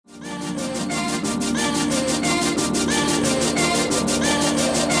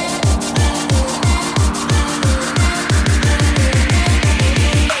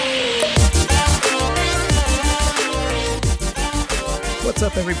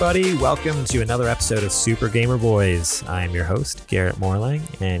everybody. Welcome to another episode of Super Gamer Boys. I am your host, Garrett Morlang,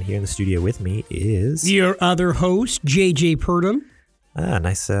 and here in the studio with me is... your other host, JJ Purdom.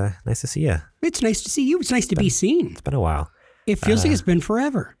 Nice to see you. It's nice to see you. It's nice to be seen. It's been a while. It feels like it's been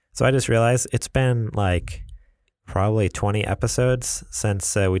forever. So I just realized it's been like probably 20 episodes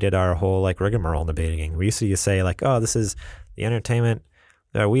since we did our whole like rigmarole in the beginning. We used to say like, oh, this is the entertainment.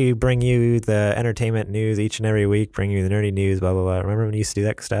 We bring you the entertainment news each and every week, bring you the nerdy news, blah, blah, blah. Remember when you used to do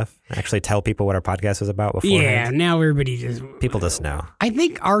that stuff? Actually tell people what our podcast was about beforehand? Yeah, now everybody just... People just know. I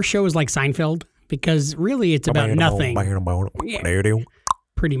think our show is like Seinfeld because really it's about nothing. Yeah,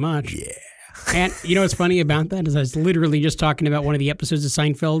 pretty much. Yeah. And you know what's funny about that is I was literally just talking about one of the episodes of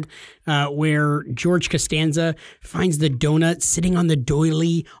Seinfeld where George Costanza finds the donut sitting on the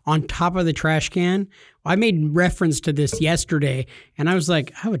doily on top of the trash can. I made reference to this yesterday, and I was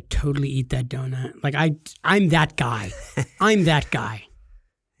like, I would totally eat that donut. Like, I'm that guy. I'm that guy.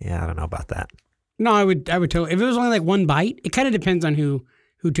 Yeah, I don't know about that. No, I would totally. If it was only like one bite, it kind of depends on who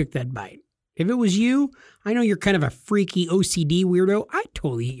took that bite. If it was you, I know you're kind of a freaky OCD weirdo. I'd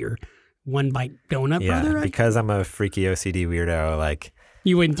totally eat your one bite donut, brother. Yeah, because I'm a freaky OCD weirdo, like...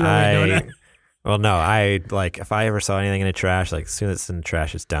 You wouldn't throw a donut? Well, no, if I ever saw anything in the trash, like as soon as it's in the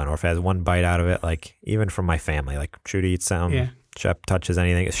trash, it's done. Or if it has one bite out of it, like even from my family, like Trudy eats some, yeah. Shep touches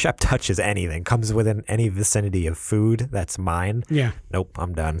anything. If Shep touches anything, comes within any vicinity of food that's mine. Yeah. Nope,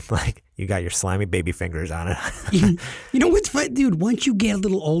 I'm done. Like you got your slimy baby fingers on it. You know what's fun, dude? Once you get a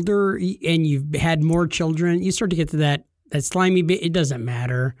little older and you've had more children, you start to get to that slimy bit. It doesn't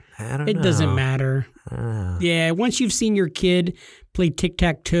matter. It doesn't matter. Yeah, once you've seen your kid play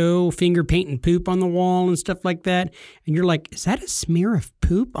tic-tac-toe, finger painting poop on the wall and stuff like that, and you're like, is that a smear of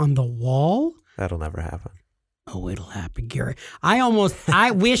poop on the wall? That'll never happen. Oh, it'll happen, Gary.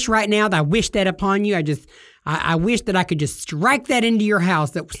 I wish right now that I wish that upon you. I wish that I could just strike that into your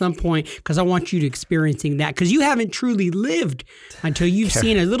house at some point because I want you to experiencing that because you haven't truly lived until you've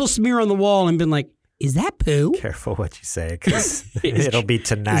seen a little smear on the wall and been like, is that poo? Careful what you say, because it'll be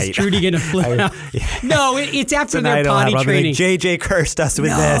tonight. Is Trudy going to flip out? Yeah. No, it's after tonight their potty training. JJ cursed us with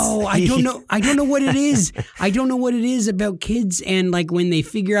this. No, I don't know. I don't know what it is. I don't know what it is about kids and like when they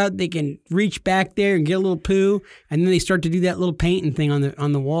figure out they can reach back there and get a little poo, and then they start to do that little painting thing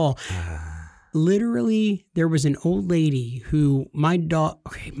on the wall. Literally, there was an old lady who my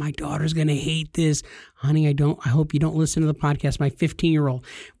daughter's gonna hate this, honey. I hope you don't listen to the podcast. My 15-year-old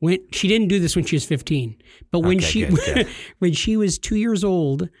she didn't do this when she was 15, but when when she was 2 years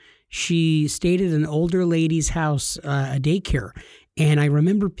old, she stayed at an older lady's house, a daycare, and I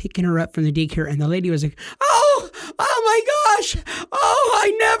remember picking her up from the daycare, and the lady was like, "Oh my gosh,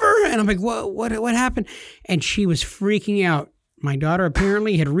 I never," and I'm like, "What happened?" And she was freaking out. My daughter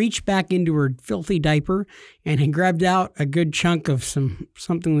apparently had reached back into her filthy diaper and had grabbed out a good chunk of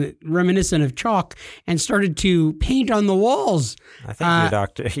something that reminiscent of chalk and started to paint on the walls. I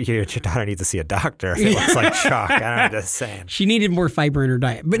think your daughter needs to see a doctor if it looks like chalk. I'm just saying. She needed more fiber in her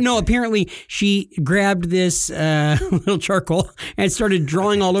diet. But no, apparently she grabbed this little charcoal and started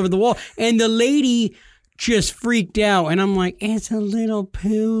drawing all over the wall. And the lady just freaked out, and I'm like, it's a little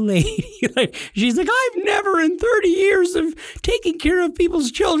poo lady. She's like, I've never in 30 years of taking care of people's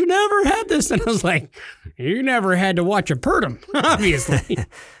children ever had this. And I was like, you never had to watch a Purdom, obviously.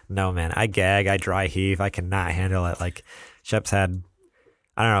 No, man, I gag, I dry heave, I cannot handle it. Like Shep's had,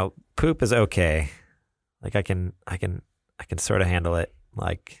 I don't know, poop is okay. Like I can sort of handle it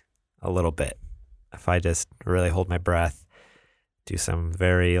like a little bit if I just really hold my breath. Do some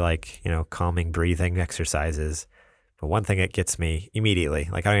very calming breathing exercises. But one thing that gets me immediately,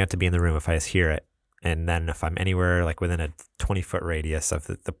 like I don't have to be in the room if I just hear it. And then if I'm anywhere like within a 20-foot radius of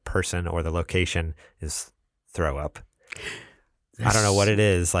the person or the location is throw up. I don't know what it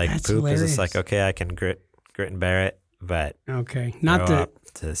is. Like poop hilarious. Is just like, okay, I can grit and bear it. But okay, not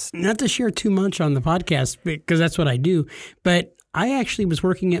to share too much on the podcast because that's what I do. But I actually was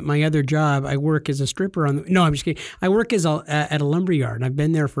working at my other job. I work as a stripper no, I'm just kidding. I work at a lumber yard. I've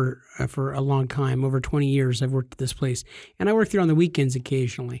been there for a long time, over 20 years. I've worked at this place, and I work there on the weekends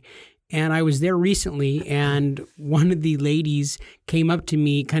occasionally. And I was there recently, and one of the ladies came up to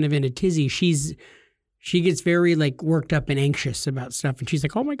me kind of in a tizzy. She gets very worked up and anxious about stuff, and she's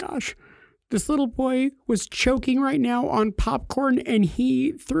like, "Oh my gosh, this little boy was choking right now on popcorn and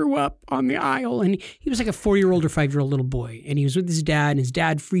he threw up on the aisle." And he was like a 4-year-old or 5-year-old little boy. And he was with his dad, and his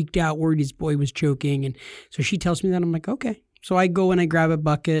dad freaked out, worried his boy was choking. And so she tells me that. I'm like, okay. So I go and I grab a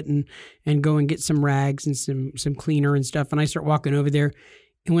bucket and go and get some rags and some cleaner and stuff. And I start walking over there.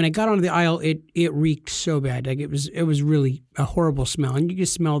 And when I got onto the aisle, it reeked so bad. Like it was really a horrible smell, and you could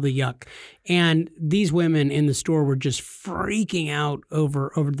smell the yuck. And these women in the store were just freaking out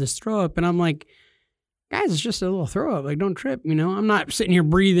over this throw up. And I'm like, guys, it's just a little throw up. Like, don't trip. I'm not sitting here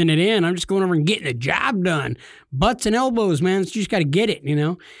breathing it in. I'm just going over and getting the job done. Butts and elbows, man. You just got to get it.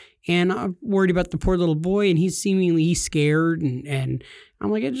 And I'm worried about the poor little boy, and he's scared, and I'm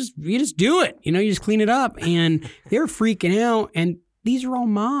like, you just do it. You just clean it up. And they're freaking out, and these are all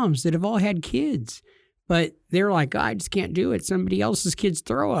moms that have all had kids, but they're like, I just can't do it. Somebody else's kids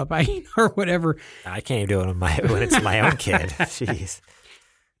throw up, or whatever. I can't even do it when it's my own kid. Jeez.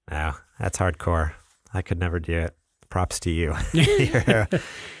 No, that's hardcore. I could never do it. Props to you. You're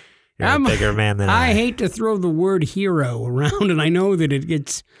a bigger man than I. I hate to throw the word hero around, and I know that it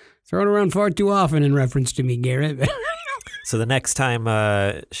gets thrown around far too often in reference to me, Garrett. So the next time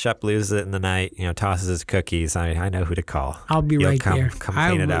Shep loses it in the night, tosses his cookies, I know who to call. I'll be right there. Come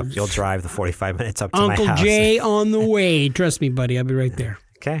clean it up. You'll drive the 45 minutes up to Uncle my house. Uncle Jay on the way. Trust me, buddy. I'll be right there.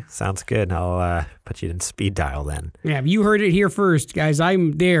 Okay, sounds good. I'll put you in speed dial then. Yeah, you heard it here first, guys.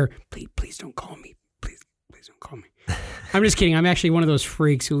 I'm there. Please don't call me. Please don't call me. I'm just kidding. I'm actually one of those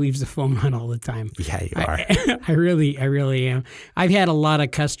freaks who leaves the phone on all the time. Yeah, you are. I really am. I've had a lot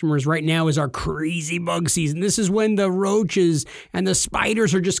of customers. Right now is our crazy bug season. This is when the roaches and the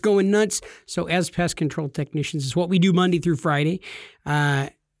spiders are just going nuts. So as pest control technicians, it's what we do Monday through Friday.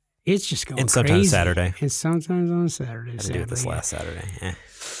 It's just going crazy. And sometimes Saturday. And sometimes on Saturday. I had to do it this last Saturday.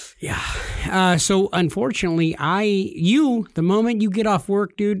 Yeah. So unfortunately, the moment you get off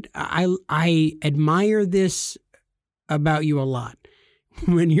work, dude, I admire this about you a lot.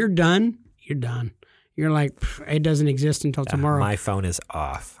 When you're done, you're done. You're like, it doesn't exist until tomorrow. My phone is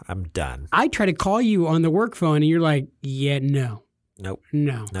off. I'm done. I try to call you on the work phone, and you're like, yeah, no. Nope.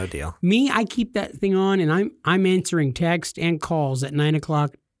 No. No deal. Me, I keep that thing on, and I'm answering text and calls at 9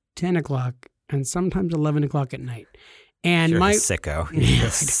 o'clock, 10 o'clock, and sometimes 11 o'clock at night. And You're a sicko. You're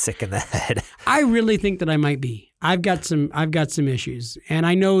just sick in the head. I really think that I might be. I've got some issues, and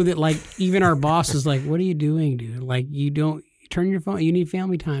I know that like even our boss is like, "What are you doing, dude? Like you don't turn your phone. You need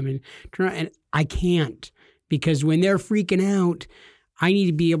family time." And I can't, because when they're freaking out, I need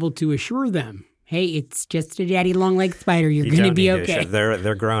to be able to assure them, "Hey, it's just a daddy long leg spider. You're going to be okay."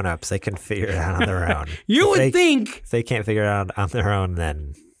 They're grown ups. They can figure it out on their own. You would think if they can't figure it out on their own,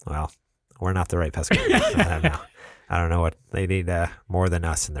 then well, we're not the right pest control. I don't know what they need more than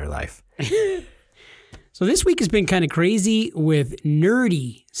us in their life. So this week has been kind of crazy with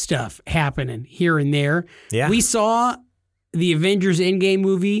nerdy stuff happening here and there. Yeah. We saw the Avengers Endgame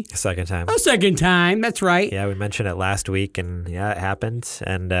movie. A second time. That's right. Yeah, we mentioned it last week, and yeah, it happened.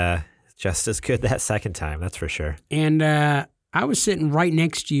 And just as good that second time, that's for sure. And I was sitting right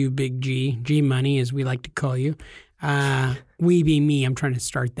next to you, Big G Money, as we like to call you. We being me, I'm trying to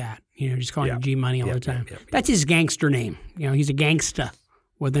start that. Just calling you G Money all the time. Yep. That's his gangster name. He's a gangsta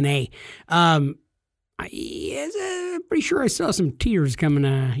with an A. I'm pretty sure I saw some tears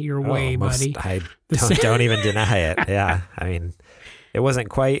coming your way, buddy. I don't even deny it. Yeah, I mean, it wasn't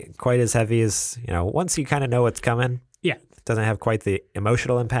quite as heavy as once you kind of know what's coming. Yeah, it doesn't have quite the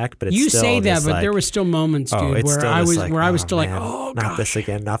emotional impact, but it's you still say that, but there were still moments, dude, where I was still like, oh, not this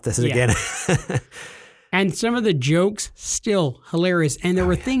again, not this again. And some of the jokes still hilarious. And there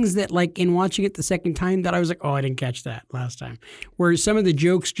were things that, like, in watching it the second time, that I was like, oh, I didn't catch that last time. Where some of the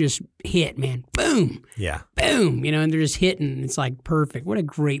jokes just hit, man. Boom. Yeah. Boom. And they're just hitting. It's like perfect. What a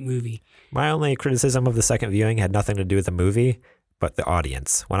great movie. My only criticism of the second viewing had nothing to do with the movie, but the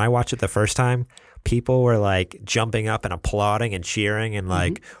audience. When I watched it the first time, people were like jumping up and applauding and cheering and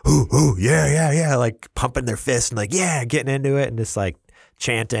like, ooh, yeah, like pumping their fists and like, yeah, getting into it and just like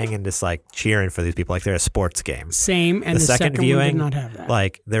chanting and just like cheering for these people like they're a sports game. Same. And the second viewing one did not have that.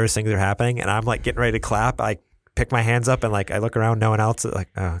 Like there was things that are happening and I'm like getting ready to clap. I pick my hands up and like I look around, no one else is like,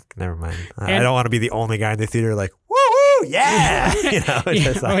 oh, never mind. I don't want to be the only guy in the theater like, woo, yeah. Oh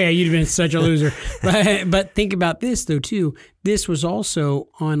yeah, you'd have been such a loser. But think about this though too. This was also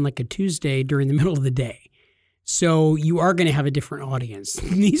on like a Tuesday during the middle of the day. So you are going to have a different audience.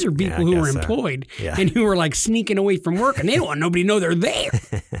 These are people who are employed and who are like sneaking away from work and they don't want nobody to know they're there.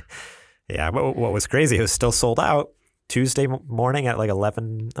 Yeah, but what was crazy, it was still sold out Tuesday morning at like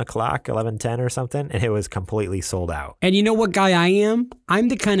 11 o'clock, 11:10 or something, and it was completely sold out. And you know what guy I am? I'm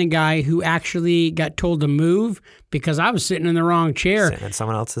the kind of guy who actually got told to move because I was sitting in the wrong chair. Sitting in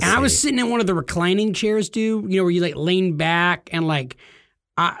someone else's seat. I was sitting in one of the reclining chairs, dude, where you like lean back and like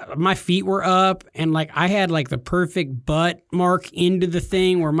my feet were up and like I had like the perfect butt mark into the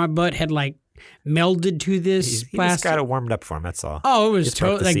thing where my butt had like melded to this He just plastic. got it warmed up for him. That's all. Oh, it was Just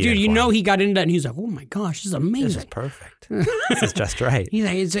broke totally the like, seal dude, you for know, him. he got into that and he's like, oh my gosh, this is amazing. This is perfect. This is just right. He's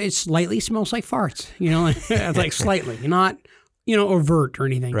like, it slightly smells like farts, like slightly, not, overt or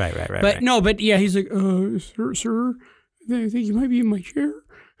anything. Right. But no, but yeah, he's like, sir, I think you might be in my chair.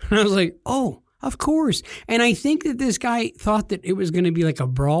 And I was like, oh, of course. And I think that this guy thought that it was going to be like a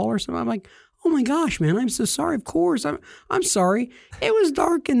brawl or something. I'm like, oh my gosh, man, I'm so sorry. Of course. I'm sorry. It was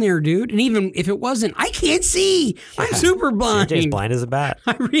dark in there, dude. And even if it wasn't, I can't see. Yeah. I'm super blind. CJ's blind as a bat.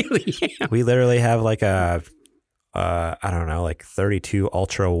 I really am. We literally have like a, 32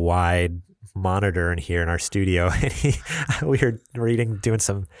 ultra wide monitor in here in our studio. And we were doing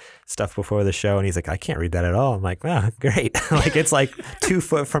some stuff before the show, and he's like, I can't read that at all. I'm like, wow, great. Like, it's like 2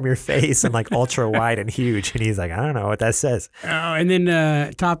 foot from your face and like ultra wide and huge. And he's like, I don't know what that says. Oh, and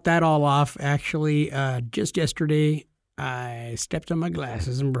then top that all off, actually, just yesterday, I stepped on my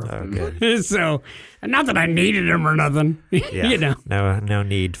glasses and broke them. Good. So, not that I needed them or nothing. Yeah, no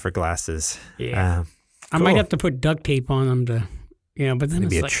need for glasses. Yeah. Cool. I might have to put duct tape on them to, but then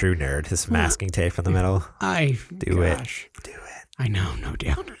be it's a true nerd. His masking tape in the middle. Do it. I know, no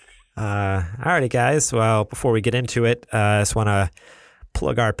doubt. Alrighty, guys. Well, before we get into it, I just want to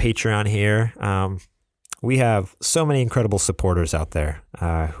plug our Patreon here. We have so many incredible supporters out there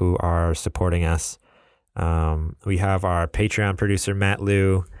who are supporting us. We have our Patreon producer, Matt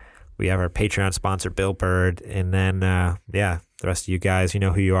Liu. We have our Patreon sponsor, Bill Bird. And then, the rest of you guys, you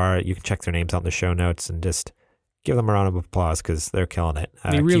know who you are. You can check their names out in the show notes and just give them a round of applause because they're killing it.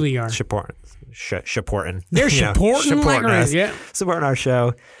 They really are. Supporting. They're supporting us. Yeah. Supporting our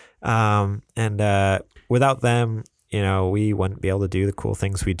show. And without them, we wouldn't be able to do the cool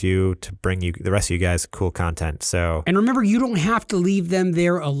things we do to bring you, the rest of you guys, cool content. So, and remember, you don't have to leave them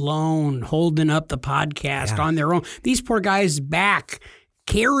there alone, holding up the podcast on their own. These poor guys back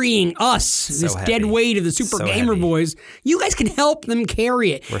carrying us, this heavy. Dead weight of the Super Gamer Boys. You guys can help them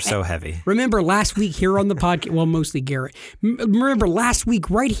carry it. We're so heavy. Remember last week here on the podcast, well, mostly Garrett. Remember last week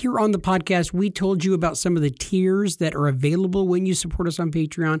right here on the podcast, we told you about some of the tiers that are available when you support us on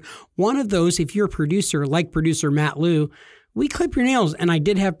Patreon. One of those, if you're a producer, like producer Matt Liu, we clip your nails. And I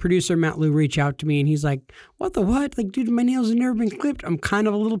did have producer Matt Liu reach out to me, and he's like, what the what? Like, dude, my nails have never been clipped. I'm kind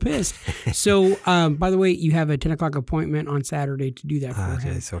of a little pissed. So, by the way, you have a 10 o'clock appointment on Saturday to do that for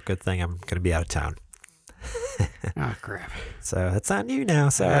him. So good thing I'm going to be out of town. Oh, crap. So that's on you now.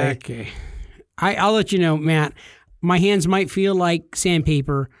 Sorry. Okay. I'll let you know, Matt. My hands might feel like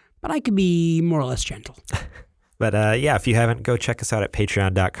sandpaper, but I could be more or less gentle. But if you haven't, go check us out at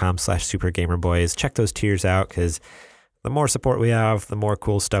patreon.com/supergamerboys. Check those tiers out because the more support we have, the more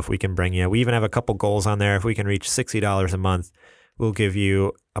cool stuff we can bring you. We even have a couple goals on there. If we can reach $60 a month, we'll give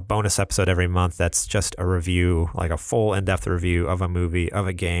you a bonus episode every month that's just a review, like a full in-depth review of a movie, of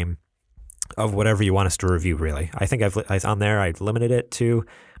a game, of whatever you want us to review, really. I think on there, I limited it to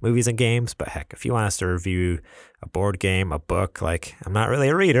movies and games, but heck, if you want us to review a board game, a book, like, I'm not really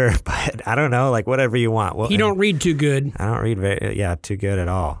a reader, but I don't know, like, whatever you want. You don't read too good. I don't read too good at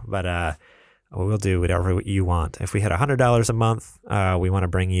all, but we'll do whatever you want. If we had $100 a month, we want to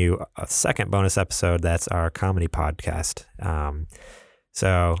bring you a second bonus episode. That's our comedy podcast.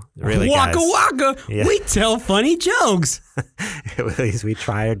 So really, waka guys, waka, we tell funny jokes. At least we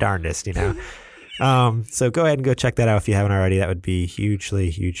try our darndest, So go ahead and go check that out if you haven't already. That would be hugely,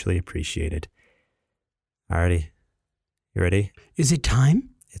 hugely appreciated. Alrighty, you ready? Is it time?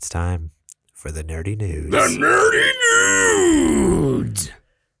 It's time for the nerdy news. The nerdy news.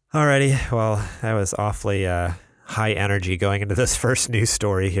 Alrighty, well, that was awfully high energy going into this first news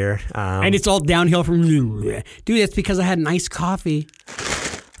story here. And it's all downhill from you. Dude, that's because I had an iced coffee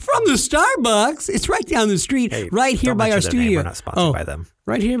from the Starbucks. It's right down the street, right here by our studio. We're not sponsored by them.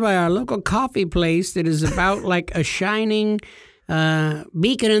 Right here by our local coffee place that is about like a shining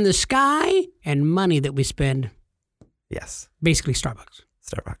beacon in the sky and money that we spend. Yes. Basically Starbucks.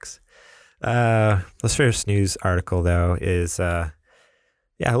 This first news article, though, is a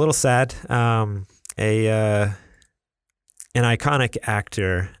little sad. An iconic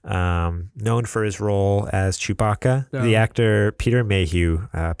actor known for his role as Chewbacca, the actor Peter Mayhew,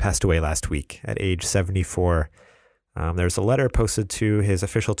 passed away last week at age 74. There's a letter posted to his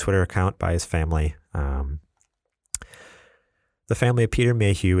official Twitter account by his family. The family of Peter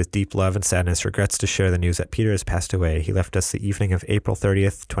Mayhew, with deep love and sadness, regrets to share the news that Peter has passed away. He left us the evening of April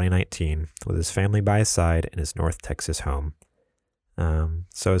 30th, 2019, with his family by his side in his North Texas home.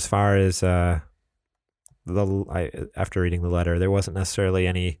 So as far as after reading the letter, there wasn't necessarily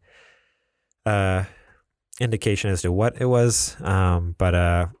any indication as to what it was. But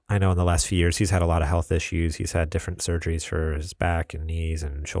I know in the last few years, he's had a lot of health issues. He's had different surgeries for his back and knees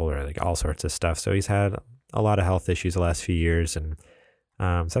and shoulder, like all sorts of stuff. So he's had a lot of health issues the last few years. And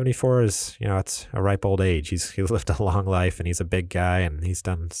 74 is, it's a ripe old age. He's lived a long life, and he's a big guy, and he's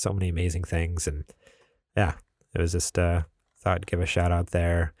done so many amazing things. And yeah, it was just thought I'd give a shout out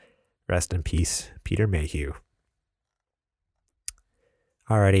there. Rest in peace, Peter Mayhew.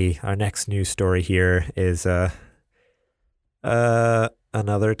 Alrighty, our next news story here is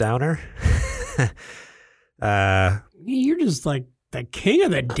another downer. You're just like the king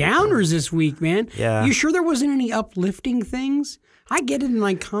of the downers this week, man. Yeah. You sure there wasn't any uplifting things? I get it, an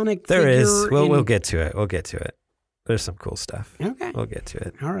iconic There figure. is. We'll get to it. We'll get to it. There's some cool stuff. Okay. We'll get to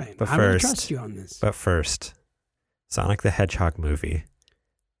it. All right. But I'm going to first, trust you on this. But first, Sonic the Hedgehog movie.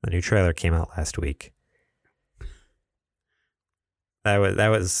 The new trailer came out last week. That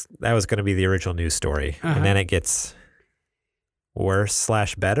was going to be the original news story, and then it gets worse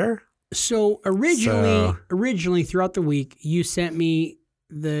 / better. So originally throughout the week, you sent me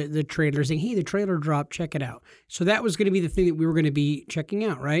the trailer saying, "Hey, the trailer dropped. Check it out." So that was going to be the thing that we were going to be checking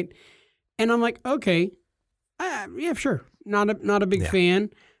out, right? And I'm like, okay, yeah, sure. Not a big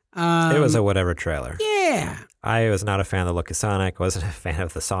fan. It was a whatever trailer. Yeah. I was not a fan of the look of Sonic. Wasn't a fan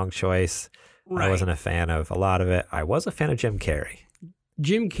of the song choice. Right. I wasn't a fan of a lot of it. I was a fan of Jim Carrey.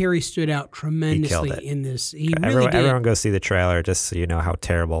 Jim Carrey stood out tremendously in this. He really did. Everyone go see the trailer just so you know how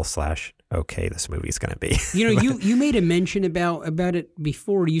terrible / okay this movie's going to be. You made a mention about it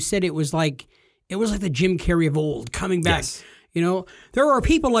before. You said it was like the Jim Carrey of old coming back. Yes. There are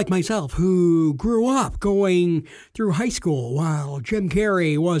people like myself who grew up going through high school while Jim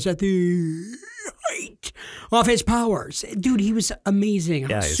Carrey was at the height of his powers. Dude, he was amazing.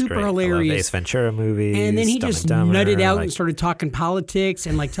 Yeah, he's super great. hilarious. I love Ace Ventura movies. And then he Dumb just and Dumber, nutted out and started talking politics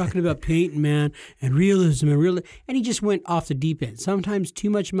and talking about painting, man, and realism and he just went off the deep end. Sometimes too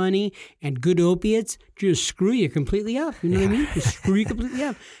much money and good opiates just screw you completely up. You know what I mean? Just screw you completely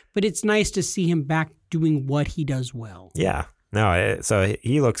up. But it's nice to see him back doing what he does well. Yeah. No, so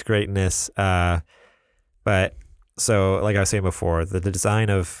he looks great in this. But so like I was saying before, the design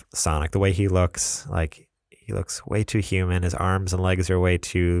of Sonic, the way he looks, he looks way too human. His arms and legs are way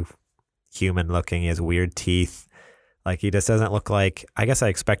too human looking. He has weird teeth. He just doesn't look like, I guess I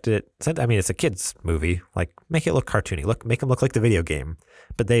expected it. I mean, it's a kid's movie. Make it look cartoony. Make him look like the video game.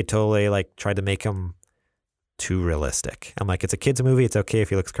 But they totally tried to make him too realistic. I'm like, it's a kid's movie. It's okay if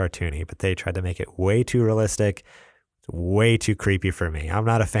he looks cartoony. But they tried to make it way too realistic. Way too creepy for me. I'm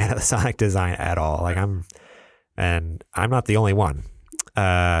not a fan of the Sonic design at all. I'm not the only one.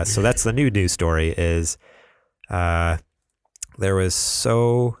 So that's the new news story is there was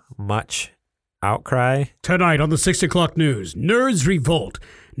so much outcry. Tonight on the 6 o'clock news, nerds revolt.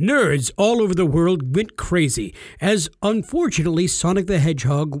 Nerds all over the world went crazy as, unfortunately, Sonic the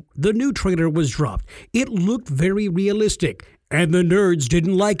Hedgehog, the new trailer was dropped. It looked very realistic. And the nerds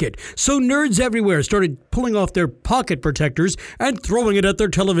didn't like it. So nerds everywhere started pulling off their pocket protectors and throwing it at their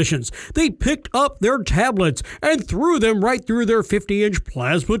televisions. They picked up their tablets and threw them right through their 50-inch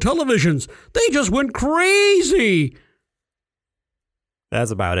plasma televisions. They just went crazy.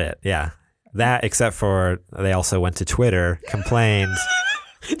 That's about it. Yeah. That, except for they also went to Twitter, complained.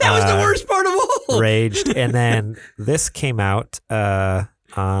 That was the worst part of all. Raged. And then this came out on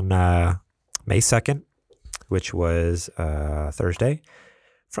May 2nd. Which was Thursday,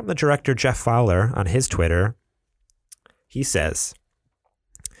 from the director Jeff Fowler on his Twitter. He says,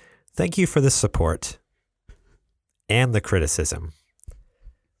 "Thank you for the support and the criticism.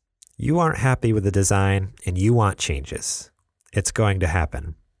 You aren't happy with the design and you want changes. It's going to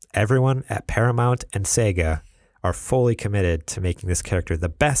happen. Everyone at Paramount and Sega are fully committed to making this character the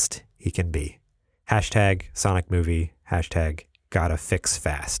best he can be. Hashtag Sonic movie, hashtag gotta fix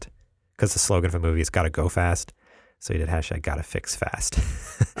fast." Because the slogan of the movie is "gotta go fast," so he did hashtag "gotta fix fast."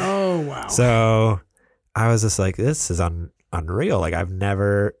 Oh wow! So I was just like, "This is unreal."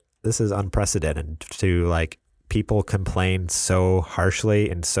 This is unprecedented to people complain so harshly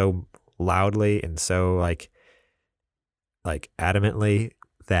and so loudly and so adamantly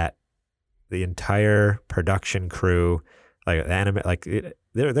that the entire production crew,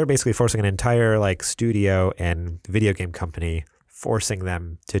 they're basically forcing an entire studio and video game company. Forcing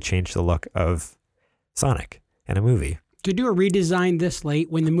them to change the look of Sonic in a movie. To do a redesign this late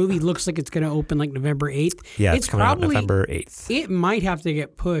when the movie looks like it's going to open November 8th. Yeah, it's coming out November 8th. It might have to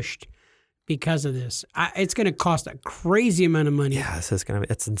get pushed because of this. It's going to cost a crazy amount of money. Yeah,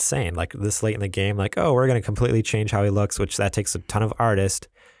 it's insane. This late in the game, we're going to completely change how he looks, which that takes a ton of artists.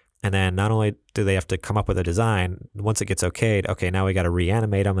 And then not only do they have to come up with a design, once it gets okayed, okay, now we got to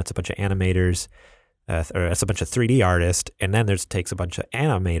reanimate him. That's a bunch of animators. or it's a bunch of 3D artists, and then takes a bunch of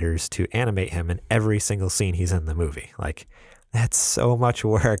animators to animate him in every single scene he's in the movie. Like, that's so much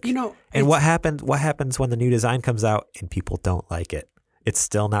work. And what happens when the new design comes out and people don't like it? It's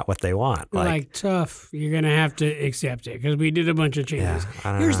still not what they want. Like tough. You're gonna have to accept it because we did a bunch of changes.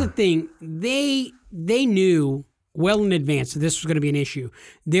 Yeah, Here's the thing: they knew well in advance that this was going to be an issue.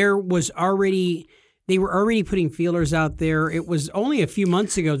 They were already putting feelers out there. It was only a few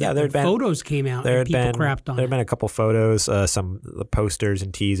months ago that the photos came out and people crapped on it. There had been a couple photos, some the posters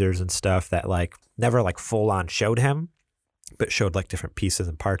and teasers and stuff that like never like full on showed him, but showed like different pieces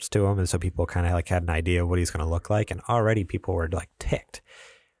and parts to him, and so people kind of like had an idea of what he's going to look like, and already people were like ticked.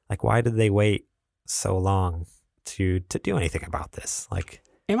 Like, why did they wait so long to do anything about this? Like,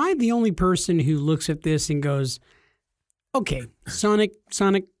 am I the only person who looks at this and goes, okay, Sonic,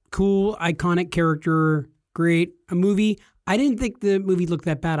 cool, iconic character, great, a movie? I didn't think the movie looked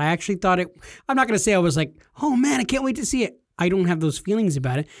that bad. I actually thought I'm not going to say I was like, oh man, I can't wait to see it. I don't have those feelings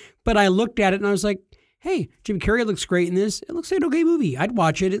about it, but I looked at it and I was like, hey, Jim Carrey looks great in this. It looks like an okay movie. I'd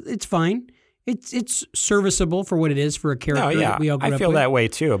watch it. It's fine. It's serviceable for what it is for a character that we all grew up with. I feel that way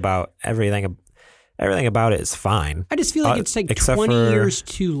too about everything. Everything about it is fine. I just feel like it's like 20 years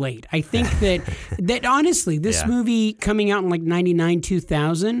too late. I think that honestly, this movie coming out in like 99,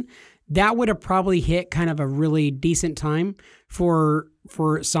 2000, that would have probably hit kind of a really decent time for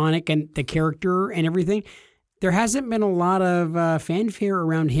Sonic and the character and everything. There hasn't been a lot of fanfare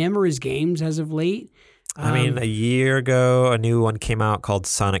around him or his games as of late. I mean, a year ago, a new one came out called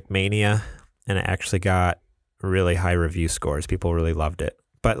Sonic Mania, and it actually got really high review scores. People really loved it.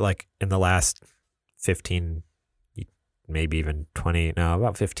 But like in the last 15, maybe even 20, no,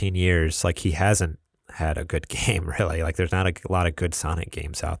 about 15 years, like he hasn't had a good game really. Like there's not a lot of good Sonic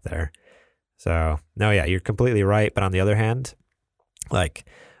games out there. So, no, yeah, you're completely right. But on the other hand, like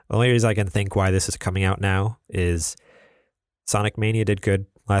the only reason I can think why this is coming out now is Sonic Mania did good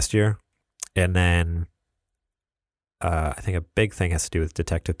last year. And then I think a big thing has to do with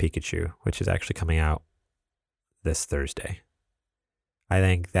Detective Pikachu, which is actually coming out this Thursday. I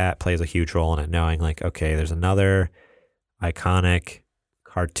think that plays a huge role in it, knowing like, okay, there's another iconic,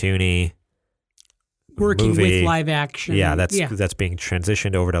 cartoony working movie with live action. Yeah, that's being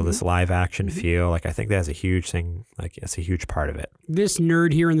transitioned over to this live action feel. Like I think that's a huge thing. Like it's a huge part of it. This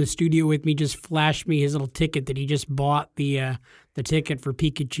nerd here in the studio with me just flashed me his little ticket that he just bought the ticket for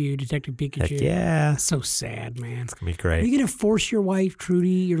Pikachu, Detective Pikachu. Heck yeah. So sad, man. It's gonna be great. Are you gonna force your wife, Trudy,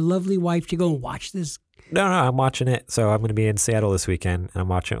 your lovely wife, to go and watch this? No, I'm watching it. So I'm going to be in Seattle this weekend, and I'm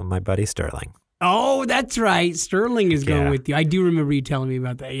watching it with my buddy Sterling. Oh, that's right. Sterling is going with you. I do remember you telling me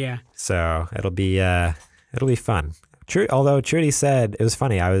about that. Yeah. So it'll be fun. Although Trudy said it was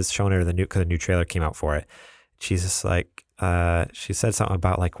funny. I was showing her because the new trailer came out for it. She's just like, she said something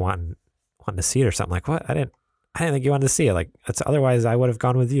about like wanting to see it or something. Like, what? I didn't think you wanted to see it. Like, otherwise I would have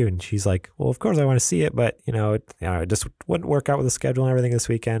gone with you. And she's like, well, of course I want to see it, but it just wouldn't work out with the schedule and everything this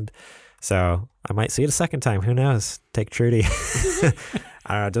weekend. So I might see it a second time. Who knows? Take Trudy.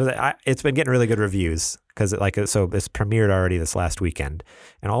 I don't know. It's been getting really good reviews because it's premiered already this last weekend,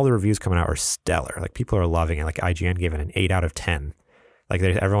 and all the reviews coming out are stellar. Like people are loving it. Like IGN gave it an 8 out of 10. Like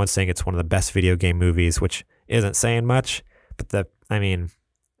everyone's saying it's one of the best video game movies, which isn't saying much, but an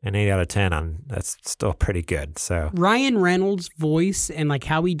 8 out of 10 that's still pretty good. So Ryan Reynolds' voice and like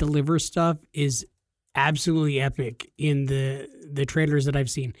how he delivers stuff is absolutely epic in the trailers that I've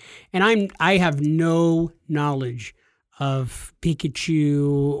seen. And I have no knowledge of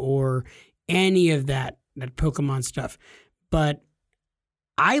Pikachu or any of that Pokemon stuff. But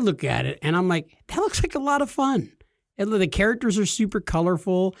I look at it and I'm like, that looks like a lot of fun. And the characters are super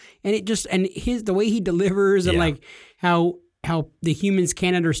colorful, and the way he delivers and like how the humans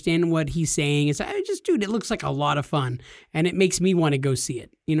can't understand what he's saying. It's dude, it looks like a lot of fun, and it makes me want to go see it.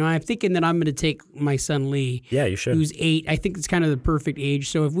 I'm thinking that I'm going to take my son Lee. Yeah, you should. Who's 8. I think it's kind of the perfect age.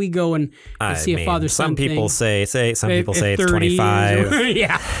 So if we go and see a father-son some people thing, say it's 25.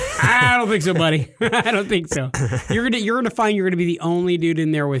 Yeah, I don't think so, buddy. I don't think so. You're gonna find you're gonna be the only dude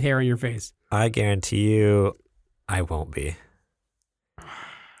in there with hair on your face. I guarantee you, I won't be.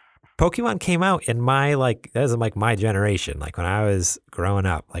 Pokemon came out in my my generation. Like when I was growing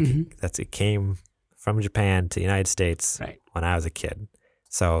up, like it came from Japan to the United States when I was a kid.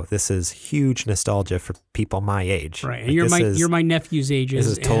 So this is huge nostalgia for people my age. Right, and you're my nephew's age. This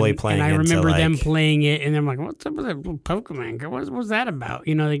is totally playing. And I remember them playing it, and I'm like, "What's up with that Pokemon? What was that about?"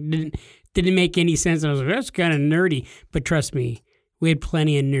 Didn't make any sense. I was like, "That's kind of nerdy." But trust me, we had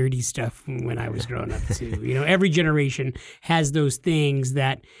plenty of nerdy stuff when I was growing up too. Every generation has those things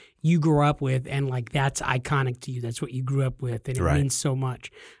that you grew up with, and like that's iconic to you. That's what you grew up with, and it means so much.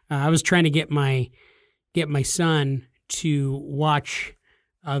 I was trying to get my get my son to watch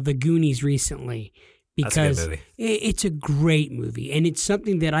The Goonies recently because That's a good movie. it's a great movie, and it's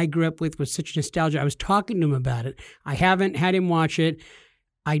something that I grew up with such nostalgia. I was talking to him about it. I haven't had him watch it.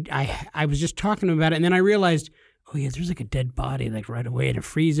 I was just talking to him about it, and then I realized, oh yeah, there's like a dead body like right away in a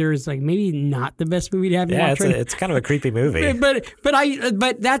freezer. It's like maybe not the best movie to have him watch. Yeah, it's kind of a creepy movie.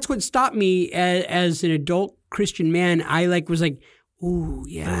 But that's what stopped me as an adult Christian man. I was like, ooh,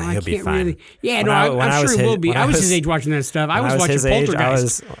 yeah, I he'll be can't fine. really. Yeah, When I'm sure he will be. when I was his age watching that stuff. I was watching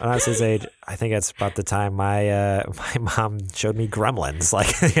Poltergeist. When I was his age, I think that's about the time my mom showed me Gremlins.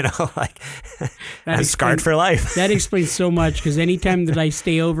 I'm scarred for life. That explains so much because anytime that I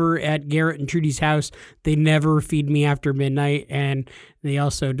stay over at Garrett and Trudy's house, they never feed me after midnight, and they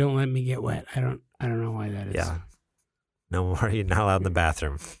also don't let me get wet. I don't know why that is. Yeah. No more. You're not allowed in the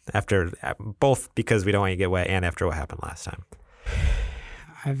bathroom both because we don't want you to get wet and after what happened last time.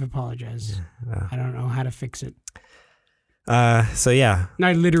 I've apologized. Yeah. I don't know how to fix it. So yeah.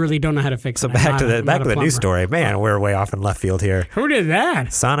 I literally don't know how to fix So it. back to the news story. Man, we're way off in left field here. Who did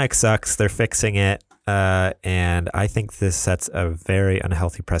that? Sonic sucks. They're fixing it. And I think this sets a very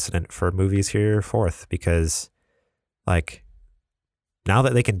unhealthy precedent for movies hereforth because, now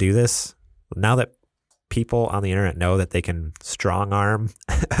that they can do this, now that people on the internet know that they can strong arm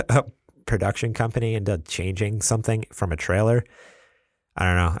a production company into changing something from a trailer, I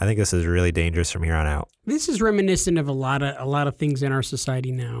don't know. I think this is really dangerous from here on out. This is reminiscent of a lot of things in our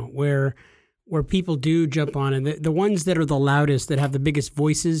society now, where people do jump on, and the ones that are the loudest, that have the biggest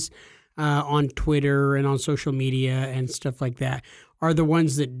voices on Twitter and on social media and stuff like that, are the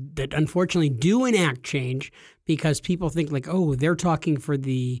ones that unfortunately do enact change because people think oh, they're talking for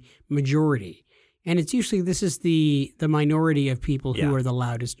the majority. And it's usually this is the minority of people who are the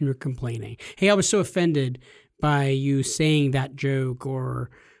loudest and you're complaining. Hey, I was so offended by you saying that joke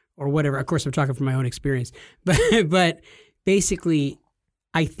or whatever. Of course, I'm talking from my own experience. But basically,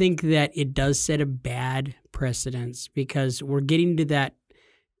 I think that it does set a bad precedence because we're getting to that.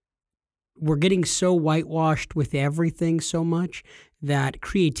 We're getting so whitewashed with everything so much that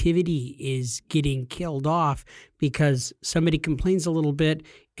creativity is getting killed off because somebody complains a little bit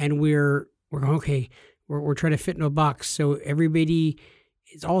and we're going, okay, we're trying to fit in a box. So everybody,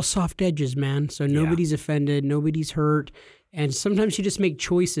 it's all soft edges, man. So nobody's offended, nobody's hurt. And sometimes you just make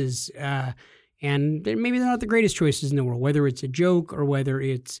choices and maybe they're not the greatest choices in the world, whether it's a joke or whether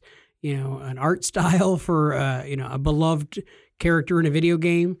it's, an art style for, a beloved character in a video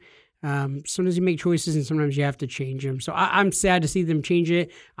game. Sometimes you make choices and sometimes you have to change them. So I'm sad to see them change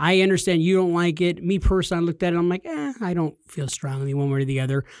it. I understand you don't like it. Me personally, I looked at it, I'm like, I don't feel strongly one way or the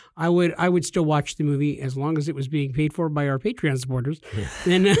other. I would still watch the movie as long as it was being paid for by our Patreon supporters.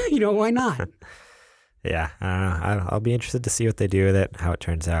 Then, why not? Yeah, I don't know. I'll be interested to see what they do with it, how it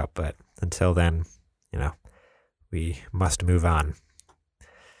turns out. But until then, we must move on.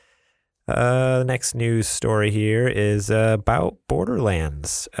 The next news story here is about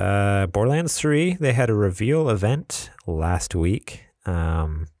Borderlands. Borderlands 3, they had a reveal event last week.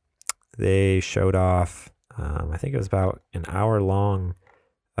 They showed off, I think it was about an hour-long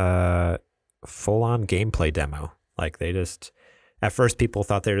full-on gameplay demo. At first people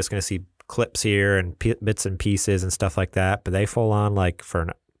thought they were just going to see clips here and bits and pieces and stuff like that, but they full-on, for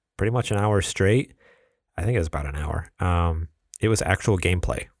pretty much an hour straight, I think it was about an hour, it was actual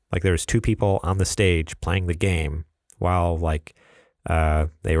gameplay. There was two people on the stage playing the game while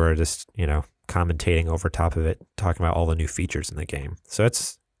they were just, commentating over top of it, talking about all the new features in the game. So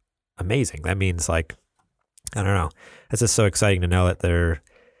it's amazing. That means I don't know. It's just so exciting to know that they're,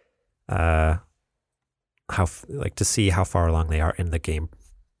 to see how far along they are in the game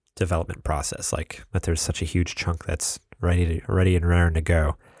development process. That there's such a huge chunk that's ready and raring to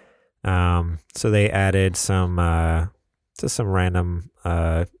go. So they added some random,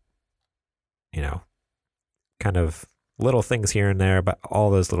 kind of little things here and there, but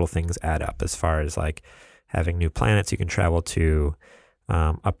all those little things add up as far as having new planets you can travel to,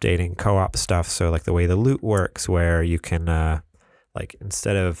 updating co-op stuff. So the way the loot works, where you can,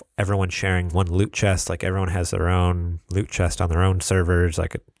 instead of everyone sharing one loot chest, everyone has their own loot chest on their own servers.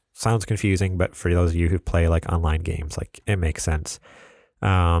 It sounds confusing, but for those of you who play online games, it makes sense.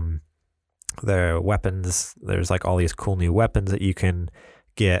 The weapons, there's all these cool new weapons that you can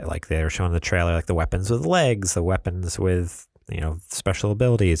get, they were showing in the trailer, the weapons with legs, the weapons with, special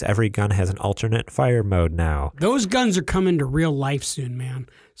abilities. Every gun has an alternate fire mode now. Those guns are coming to real life soon, man.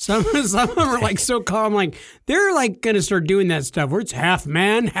 Some of them are so calm, they're going to start doing that stuff where it's half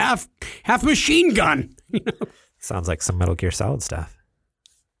man, half machine gun. Sounds like some Metal Gear Solid stuff.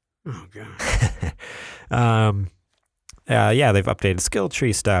 Oh god. They've updated skill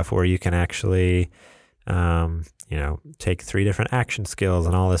tree stuff where you can actually Take 3 different action skills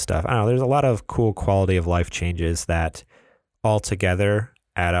and all this stuff. I don't know. There's a lot of cool quality of life changes that all together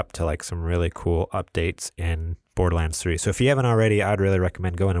add up to like some really cool updates in Borderlands 3. So if you haven't already, I'd really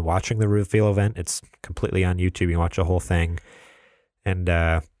recommend going and watching the reveal event. It's completely on YouTube. You can watch the whole thing. And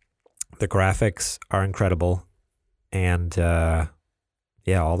the graphics are incredible. And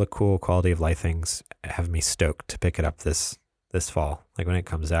all the cool quality of life things have me stoked to pick it up this fall. Like when it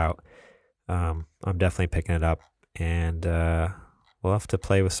comes out, I'm definitely picking it up. And we'll have to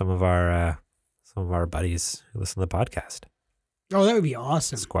play with some of our buddies who listen to the podcast. Oh, that would be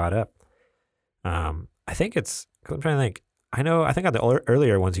awesome. Squad up. I think I'm trying to think. I think on the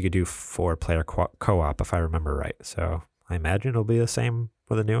earlier ones you could do 4-player co-op if I remember right. So I imagine it'll be the same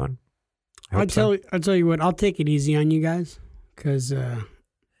for the new one. I'll tell you what. I'll take it easy on you guys because, I'm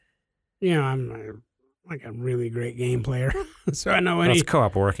like a really great game player. So I know it's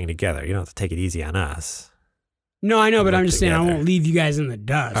co-op working together. You don't have to take it easy on us. No, I know, but I'm just saying I won't leave you guys in the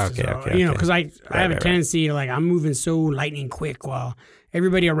dust. Okay. Because I have a tendency to I'm moving so lightning quick while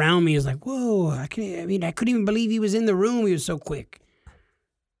everybody around me is like, whoa, I couldn't even believe he was in the room. He was so quick.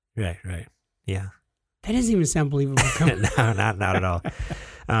 Right. Yeah. That doesn't even sound believable. No, not at all.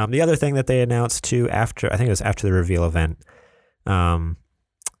 The other thing that they announced too I think it was after the reveal event,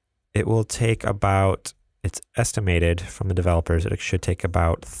 it will take it's estimated from the developers that it should take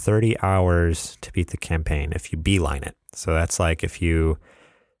about 30 hours to beat the campaign if you beeline it. So that's like if you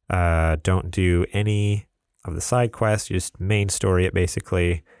don't do any of the side quests, you just main story it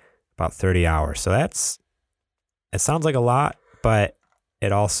basically, about 30 hours. So it sounds like a lot, but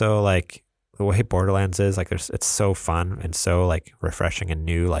it also like the way Borderlands is, like it's so fun and so like refreshing and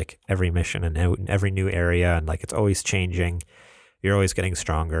new, like every mission and every new area, and like it's always changing. You're always getting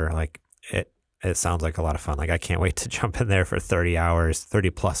stronger. Like it sounds like a lot of fun. Like I can't wait to jump in there for 30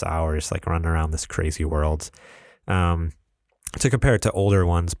 plus hours, like running around this crazy world. To compare it to older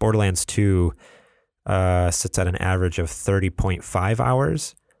ones, Borderlands 2 sits at an average of 30.5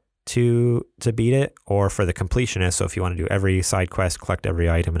 hours to beat it, or for the completionist. So if you want to do every side quest, collect every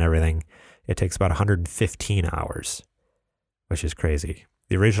item and everything, it takes about 115 hours, which is crazy.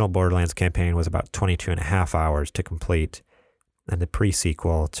 The original Borderlands campaign was about 22 and a half hours to complete, and the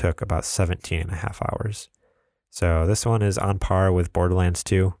pre-sequel took about 17 and a half hours. So this one is on par with Borderlands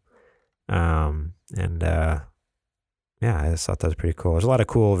 2. I just thought that was pretty cool. There's a lot of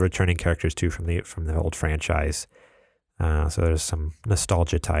cool returning characters too from the old franchise. So there's some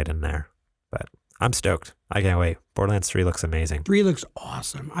nostalgia tied in there. But I'm stoked. I can't wait. Borderlands 3 looks amazing. 3 looks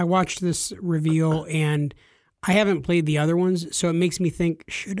awesome. I watched this reveal and I haven't played the other ones, so it makes me think,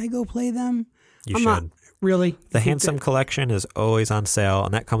 should I go play them? You should. Not really. The Handsome Collection is always on sale,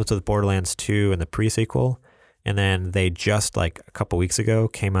 and that comes with Borderlands 2 and the pre-sequel. And then they just like a couple weeks ago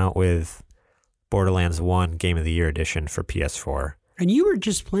came out with Borderlands 1 Game of the Year Edition for PS4. And you were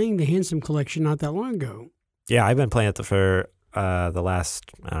just playing the Handsome Collection not that long ago. Yeah, I've been playing it for the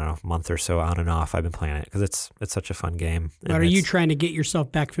last, month or so on and off. I've been playing it because it's such a fun game. But are you trying to get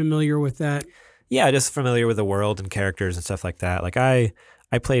yourself back familiar with that? Yeah, just familiar with the world and characters and stuff like that. Like I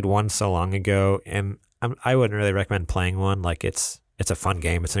played 1 so long ago, and I wouldn't really recommend playing 1. Like it's a fun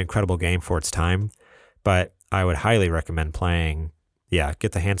game. It's an incredible game for its time, but I would highly recommend playing. Yeah,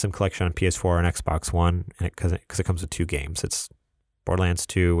 get the Handsome Collection on PS4 and Xbox One, because it comes with 2 games. It's Borderlands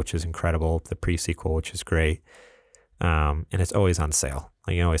 2, which is incredible, the pre-sequel, which is great, and it's always on sale.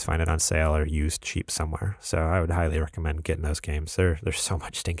 Like, you can always find it on sale or used cheap somewhere. So I would highly recommend getting those games. They're so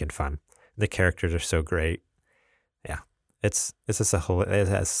much stinking fun. The characters are so great. Yeah, it's just it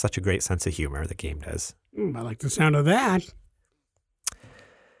has such a great sense of humor. The game does. I like the sound of that.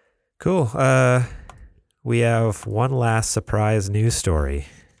 Cool. We have one last surprise news story.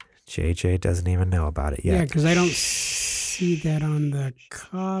 JJ doesn't even know about it yet. Yeah, because I don't see that on the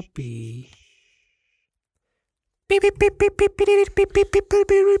copy. Beep, beep, beep, beep, beep, beep, beep, beep, beep, beep,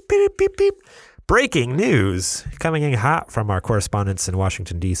 beep, beep, beep, beep. Breaking news coming in hot from our correspondents in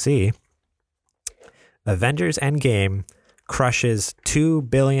Washington, D.C. Avengers Endgame crushes $2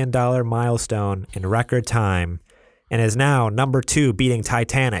 billion milestone in record time and is now number 2, beating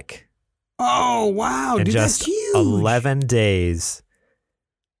Titanic. Oh, wow. In dude, just that's huge. 11 days,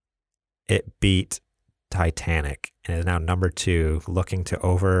 it beat Titanic and is now number 2, looking to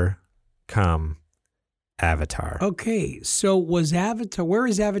overcome Avatar. Okay, so where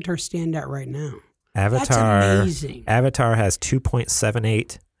is Avatar stand at right now? That's amazing. Avatar has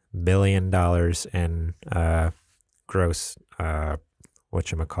 $2.78 billion in gross,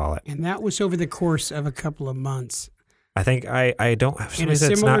 whatchamacallit. And that was over the course of a couple of months. I think I don't. For some In a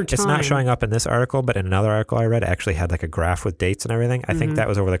reason similar it's not time. showing up in this article, but in another article I read, it actually had like a graph with dates and everything. I think that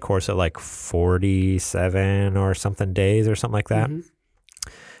was over the course of like 47 or something days or something like that.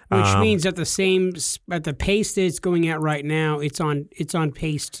 Which means at the pace that it's going at right now, it's on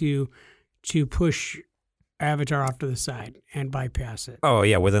pace to push Avatar off to the side and bypass it. Oh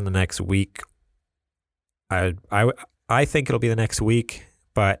yeah, within the next week. I think it'll be the next week,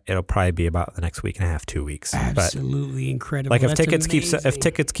 but it'll probably be about the next week and a half, 2 weeks. Absolutely incredible. Like if That's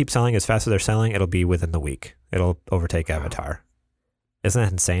tickets keep selling as fast as they're selling, it'll be within the week. It'll overtake Avatar. Isn't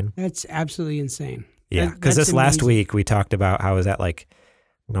that insane? That's absolutely insane. Yeah, because this last week we talked about how it was at like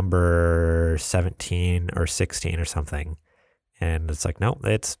number 17 or 16 or something, and it's like no,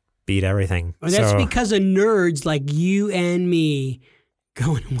 it's beat everything. Well, that's because of nerds like you and me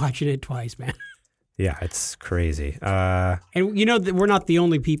going and watching it twice, man. Yeah, it's crazy. And we're not the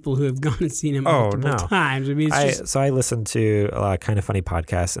only people who have gone and seen him multiple times. I mean, So I listen to a lot of kind of funny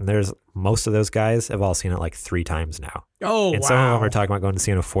podcasts, and there's most of those guys have all seen it like 3 times now. Oh, and some of them are talking about going to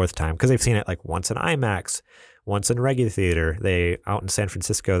see it a 4th time because they've seen it like once in IMAX, once in regular theater. They out in San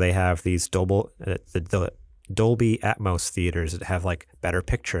Francisco, they have these Dolby Atmos theaters that have like better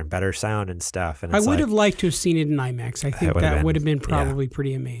picture and better sound and stuff. And I would have liked to have seen it in IMAX. I think that would have been probably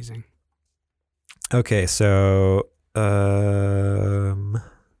pretty amazing. Okay, so man,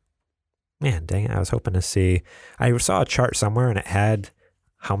 dang it! I was hoping to see. I saw a chart somewhere, and it had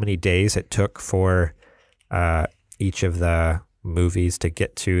how many days it took for each of the movies to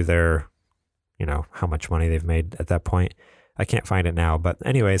get to their, how much money they've made at that point. I can't find it now, but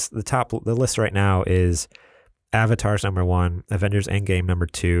anyways, the list right now is Avatar's number 1, Avengers Endgame number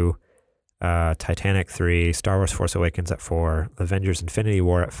 2, Titanic 3, Star Wars Force Awakens at 4, Avengers Infinity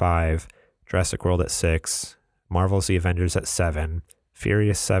War at 5. Jurassic World at 6, Marvel's The Avengers at 7,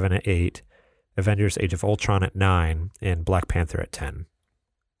 Furious 7 at 8, Avengers Age of Ultron at 9, and Black Panther at 10.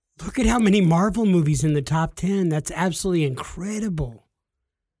 Look at how many Marvel movies in the top 10. That's absolutely incredible.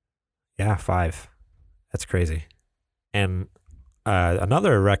 Yeah, 5. That's crazy. And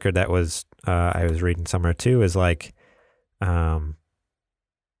another record that was I was reading somewhere too is like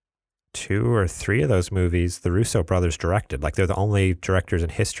 2 or 3 of those movies the Russo brothers directed. Like they're the only directors in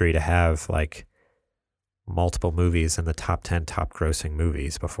history to have like multiple movies in the top 10 top grossing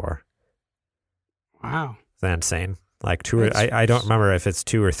movies before. Wow. Is that insane? Like I don't remember if it's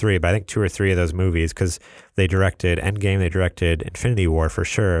 2 or 3, but I think 2 or 3 of those movies, because they directed Endgame, they directed Infinity War for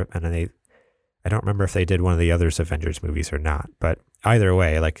sure, and then I don't remember if they did one of the others Avengers movies or not. But either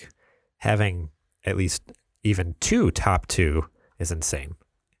way, like having at least even 2 top 2 is insane.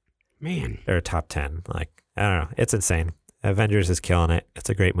 Man. Or top 10. Like, I don't know. It's insane. Avengers is killing it.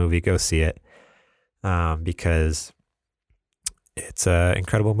 It's a great movie. Go see it. Because it's an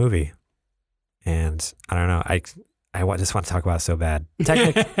incredible movie. And I don't know. I just want to talk about it so bad.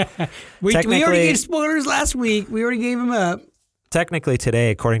 We already gave spoilers last week. We already gave them up. Technically today,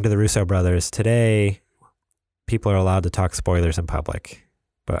 according to the Russo brothers, people are allowed to talk spoilers in public.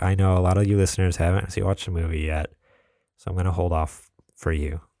 But I know a lot of you listeners haven't watched the movie yet. So I'm going to hold off for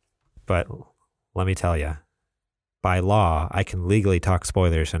you. But let me tell you, by law, I can legally talk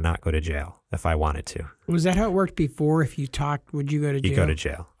spoilers and not go to jail if I wanted to. Was that how it worked before? If you talked, would you go to jail? You go to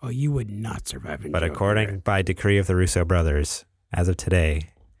jail. Oh, you would not survive in jail. But by decree of the Russo brothers, as of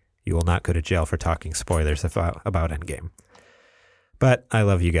today, you will not go to jail for talking spoilers about Endgame. But I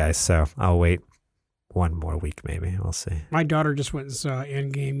love you guys, so I'll wait 1 more week maybe. We'll see. My daughter just went and saw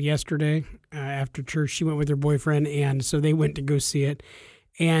Endgame yesterday after church. She went with her boyfriend, and so they went to go see it.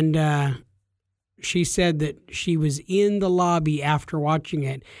 And she said that she was in the lobby after watching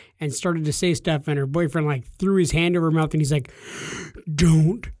it and started to say stuff, and her boyfriend like threw his hand over her mouth, and he's like,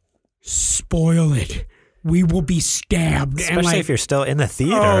 "Don't spoil it. We will be stabbed." Especially if you're still in the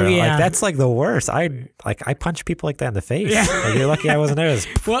theater. Oh, yeah. Like that's like the worst. I punch people like that in the face. Yeah. Like, you're lucky I wasn't there.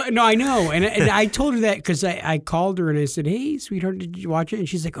 Well, no, I know. And I told her that because I called her and I said, "Hey, sweetheart, did you watch it?" And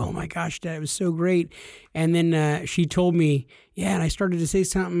she's like, "Oh my gosh, Dad, it was so great." And then she told me, "Yeah," and I started to say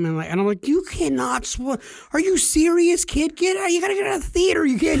something, and I'm like, "You cannot spoil. Are you serious, kid? Get out! You gotta get out of the theater.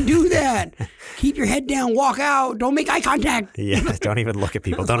 You can't do that. Keep your head down. Walk out. Don't make eye contact." Yeah, don't even look at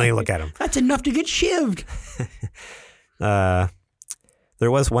people. Don't even look at them. That's enough to get shivved. There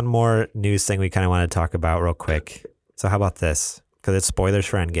was one more news thing we kind of wanted to talk about real quick. So how about this? Because it's spoilers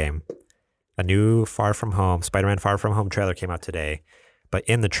for Endgame. A new Spider-Man Far From Home trailer came out today. But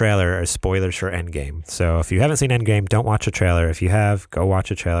in the trailer are spoilers for Endgame. So if you haven't seen Endgame, don't watch a trailer. If you have, go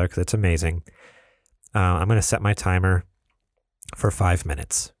watch a trailer because it's amazing. I'm going to set my timer for 5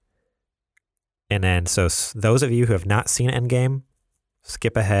 minutes. And then, so those of you who have not seen Endgame,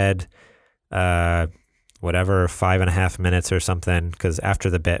 skip ahead. whatever, 5.5 minutes or something. Because after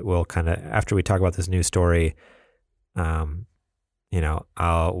the bit, after we talk about this new story, we'll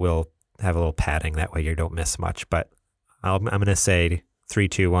have a little padding that way you don't miss much. But I'm going to say 3,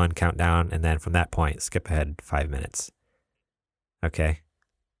 2, 1, count down, and then from that point, skip ahead 5 minutes. Okay.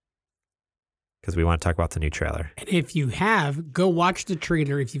 Because we want to talk about the new trailer. And if you have, go watch the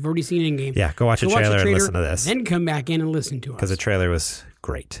trailer. If you've already seen Endgame, go watch the trailer and listen to this. Then come back in and listen to us. Because the trailer was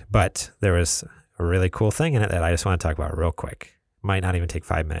great. But there was a really cool thing in it that I just want to talk about real quick. Might not even take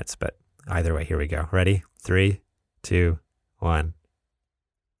 5 minutes, but either way, here we go. Ready? 3, 2, 1.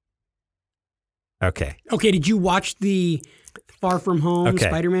 Okay. Okay, did you watch the Far From Home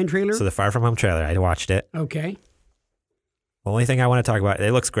Spider-Man trailer? So the Far From Home trailer, I watched it. Okay. The only thing I want to talk about,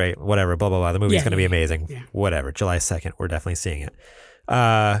 it looks great, whatever, blah, blah, blah. The movie's going to be amazing. Yeah. Whatever. July 2nd, we're definitely seeing it.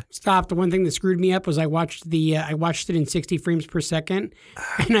 Stop. The one thing that screwed me up was I watched it in 60 frames per second,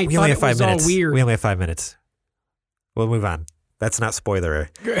 and I thought it was all weird. We only have 5 minutes. We'll move on. That's not spoiler.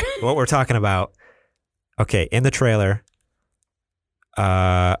 What we're talking about, okay, in the trailer,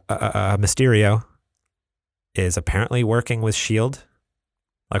 Mysterio is apparently working with S.H.I.E.L.D.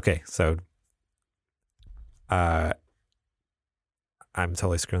 Okay, so I'm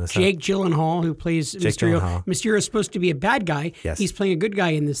totally screwing this up. Jake Gyllenhaal, who plays Mysterio. Mysterio is supposed to be a bad guy. Yes. He's playing a good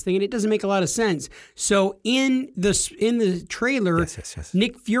guy in this thing, and it doesn't make a lot of sense. So in the trailer, yes.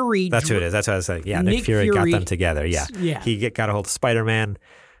 Nick Fury. That's who it is. That's what I was saying. Yeah, Nick Fury got them together. Yeah. He got a hold of Spider-Man,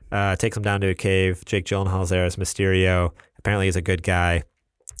 takes him down to a cave. Jake Gyllenhaal's there as Mysterio. Apparently he's a good guy.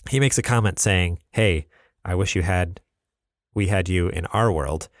 He makes a comment saying, "Hey, I wish we had you in our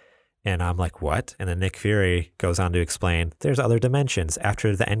world." And I'm like, what? And then Nick Fury goes on to explain, there's other dimensions.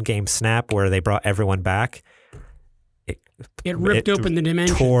 After the Endgame snap where they brought everyone back, it ripped open the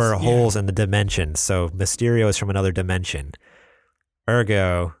dimensions. Tore holes in the dimensions. So Mysterio is from another dimension.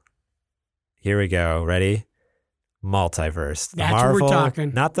 Ergo, here we go. Ready? Multiverse. That's what we're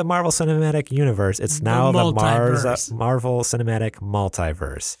talking. Not the Marvel Cinematic Universe. It's now the Marvel Cinematic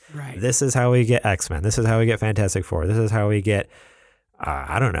Multiverse. Right. This is how we get X-Men. This is how we get Fantastic Four. This is how we get...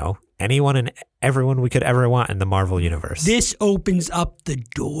 I don't know, anyone and everyone we could ever want in the Marvel Universe. This opens up the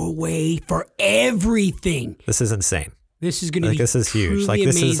doorway for everything. This is insane. This is going to be this is huge. Like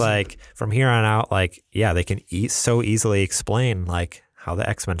this amazing. Is like from here on out, like, yeah, they can so easily explain like how the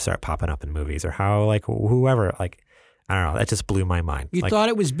X-Men start popping up in movies or how like whoever, like, I don't know. That just blew my mind. You thought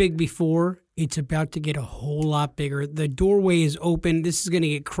it was big before. It's about to get a whole lot bigger. The doorway is open. This is going to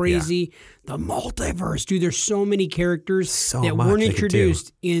get crazy. Yeah. The multiverse, dude. There's so many characters that weren't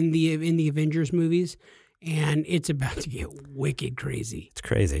introduced in the Avengers movies, and it's about to get wicked crazy. It's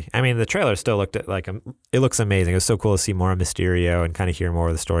crazy. I mean, the trailer still looked like it looks amazing. It was so cool to see more of Mysterio and kind of hear more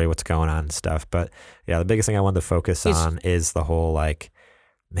of the story, what's going on and stuff. But yeah, the biggest thing I wanted to focus on is the whole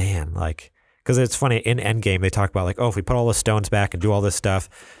because it's funny, in Endgame, they talk about if we put all the stones back and do all this stuff,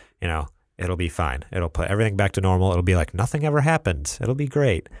 it'll be fine. It'll put everything back to normal. It'll be like nothing ever happened. It'll be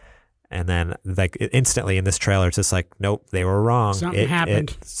great. And then instantly in this trailer, it's just like, nope, they were wrong. Something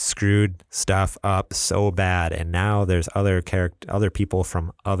happened. It screwed stuff up so bad. And now there's other people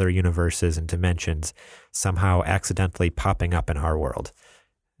from other universes and dimensions somehow accidentally popping up in our world.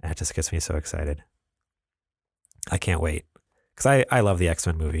 That just gets me so excited. I can't wait. Because I love the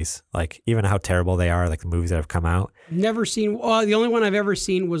X-Men movies, even how terrible they are, the movies that have come out. Never seen. Well, the only one I've ever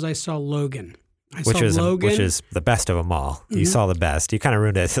seen was I saw Logan. Which is the best of them all. Mm-hmm. You saw the best. You kind of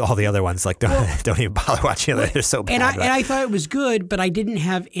ruined it. All the other ones, don't even bother watching them. They're so bad. And I thought it was good, but I didn't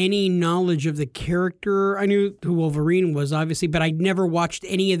have any knowledge of the character. I knew who Wolverine was, obviously, but I'd never watched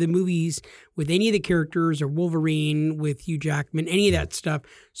any of the movies with any of the characters or Wolverine with Hugh Jackman, any of that stuff.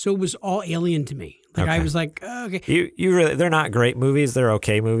 So it was all alien to me. I was like, oh, okay. You really, they're not great movies. They're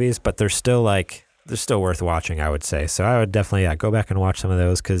okay movies, but they're still they're still worth watching, I would say. So I would definitely go back and watch some of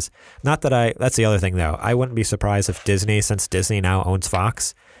those because that's the other thing though. I wouldn't be surprised if Disney, since Disney now owns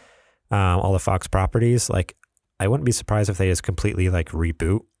Fox, all the Fox properties, I wouldn't be surprised if they just completely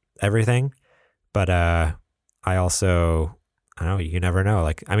reboot everything. But I don't know, you never know.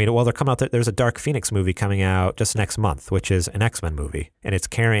 They're coming out, there's a Dark Phoenix movie coming out just next month, which is an X-Men movie, and it's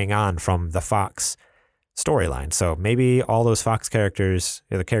carrying on from the Fox storyline. So maybe all those Fox characters,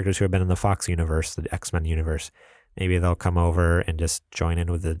 the characters who have been in the Fox universe, the X-Men universe, maybe they'll come over and just join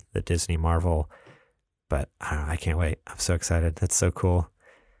in with the Disney Marvel. But I don't know, I can't wait. I'm so excited. That's so cool.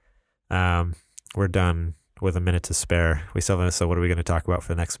 We're done with a minute to spare. So what are we going to talk about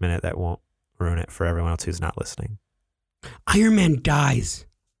for the next minute that won't ruin it for everyone else who's not listening? Iron Man dies.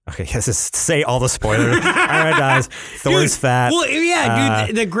 Okay, yes, just say all the spoilers. Iron Man dies. Thor's fat. Well, yeah,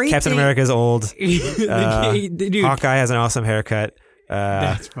 dude. The great Captain thing, America's old. dude, Hawkeye has an awesome haircut.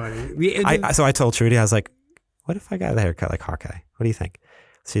 That's funny. So I told Trudy, I was like, what if I got a haircut like Hawkeye? What do you think?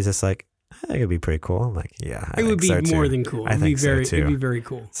 She's just like, I think it'd be pretty cool. I'm like, yeah, it would be more than cool. I think so too. It'd be very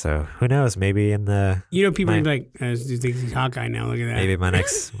cool. So who knows? Maybe in the people are like, do you think he's Hawkeye now? Look at that. Maybe my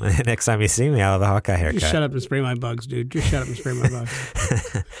next time you see me, I'll have a Hawkeye haircut. Just shut up and spray my bugs, dude. Just shut up and spray my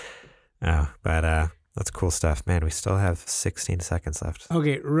bugs. But that's cool stuff, man. We still have 16 seconds left.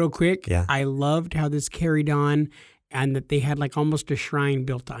 Okay, real quick. Yeah. I loved how this carried on, and that they had like almost a shrine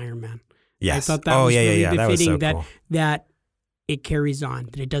built to Iron Man. Yes. I thought that was really befitting. That was so cool. that it carries on,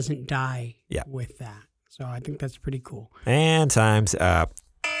 that it doesn't die Yeah. with that. So I think that's pretty cool. And time's up.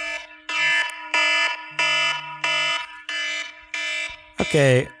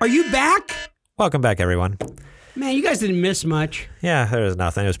 Okay. Are you back? Welcome back, everyone. Man, you guys didn't miss much. Yeah, there was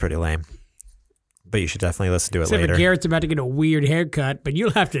nothing. It was pretty lame. But you should definitely listen to it Except later. for Garrett's about to get a weird haircut, but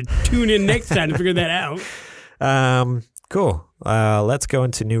you'll have to tune in next time to figure that out. Cool. Let's go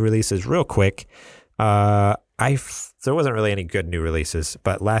into new releases real quick. There wasn't really any good new releases,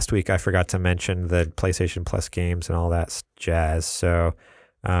 but last week I forgot to mention the PlayStation Plus games and all that jazz. So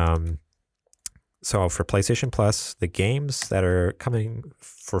for PlayStation Plus, the games that are coming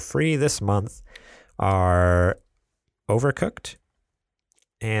for free this month are Overcooked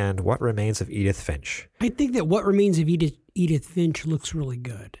and What Remains of Edith Finch. I think that What Remains of Edith Finch looks really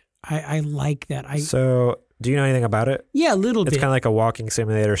good. I like that. So, do you know anything about it? Yeah, a little bit. It's kind of like a walking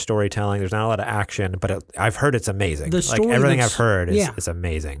simulator storytelling. There's not a lot of action, but I've heard it's amazing. The story everything I've heard is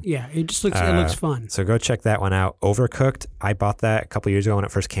amazing. Yeah, it just looks it looks fun. So go check that one out. Overcooked. I bought that a couple years ago when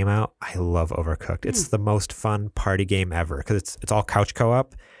it first came out. I love Overcooked. It's the most fun party game ever because it's all couch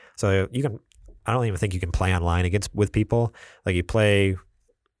co-op. So you can. I don't even think you can play online with people. Like you play,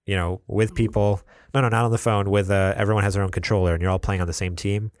 with people. No, not on the phone. With everyone has their own controller, and you're all playing on the same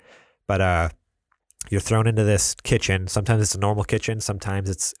team. But you're thrown into this kitchen. Sometimes it's a normal kitchen. Sometimes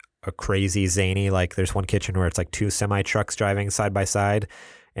it's a crazy zany. Like there's one kitchen where it's like two semi trucks driving side by side,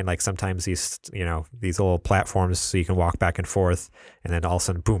 and like sometimes these little platforms so you can walk back and forth, and then all of a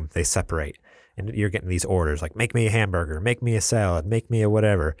sudden, boom, they separate, and you're getting these orders like make me a hamburger, make me a salad, make me a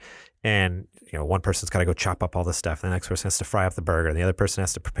whatever, and one person's got to go chop up all this stuff. The next person has to fry up the burger. And the other person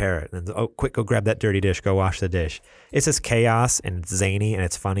has to prepare it. And then, quick, go grab that dirty dish. Go wash the dish. It's just chaos and it's zany and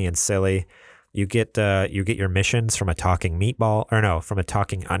it's funny and silly. You get your missions from a talking from a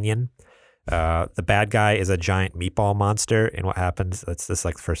talking onion. The bad guy is a giant meatball monster. And what happens? That's this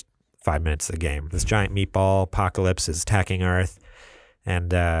like the first 5 minutes of the game. This giant meatball apocalypse is attacking Earth.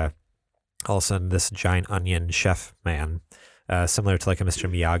 And all of a sudden, this giant onion chef man, similar to like a Mr.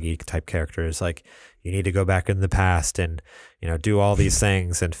 Miyagi type character, is like, you need to go back in the past and, do all these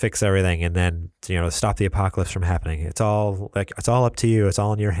things and fix everything and then, stop the apocalypse from happening. It's all up to you. It's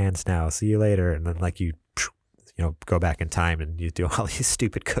all in your hands now. See you later. And then like you go back in time and you do all these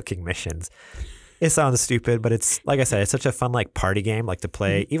stupid cooking missions. It sounds stupid, but it's, like I said, it's such a fun like party game, like to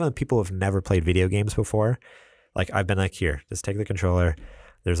play, even with people who've never played video games before. Like I've been like, here, just take the controller.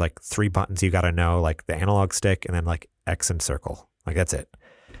 There's like 3 buttons you got to know, like the analog stick and then like X and circle. Like that's it.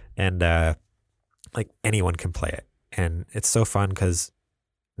 And like anyone can play it. And it's so fun because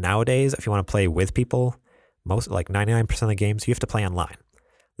nowadays, if you want to play with people, most like 99% of the games, you have to play online.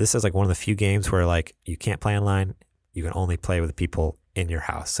 This is like one of the few games where like you can't play online. You can only play with people in your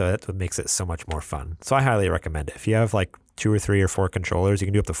house. So that's what makes it so much more fun. So I highly recommend it. If you have like 2 or 3 or 4 controllers, you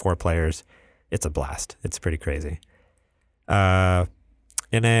can do up to 4 players. It's a blast. It's pretty crazy. And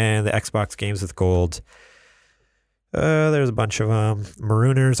then the Xbox games with gold. There's a bunch of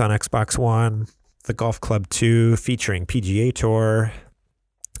Marooners on Xbox One. The Golf Club 2 featuring PGA Tour.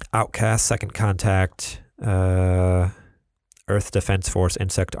 Outcast Second Contact. Earth Defense Force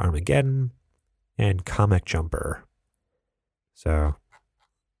Insect Armageddon. And Comic Jumper. So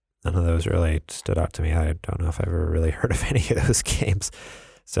none of those really stood out to me. I don't know if I've ever really heard of any of those games.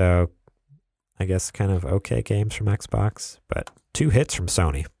 So I guess kind of okay games from Xbox, but 2 hits from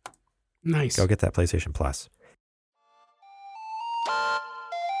Sony. Nice. Go get that PlayStation Plus.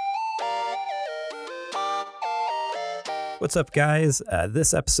 What's up, guys?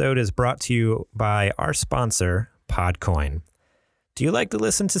 This episode is brought to you by our sponsor, Podcoin. Do you like to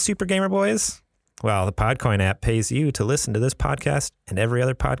listen to Super Gamer Boys? Well, the Podcoin app pays you to listen to this podcast and every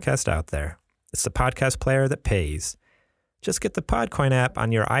other podcast out there. It's the podcast player that pays. Just get the Podcoin app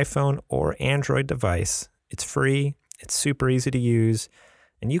on your iPhone or Android device. It's free, it's super easy to use,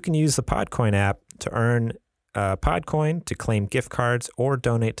 and you can use the Podcoin app to earn Podcoin to claim gift cards or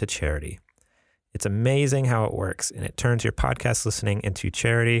donate to charity. It's amazing how it works, and it turns your podcast listening into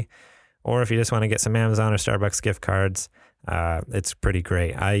charity. Or if you just want to get some Amazon or Starbucks gift cards, it's pretty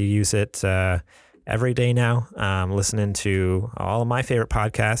great. I use it every day now, listening to all of my favorite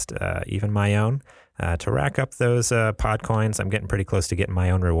podcasts, even my own, to rack up those pod coins. I'm getting pretty close to getting my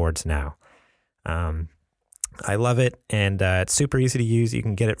own rewards now. I love it, and it's super easy to use. You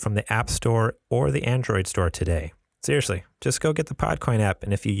can get it from the App Store or the Android Store today. Seriously, just go get the Podcoin app,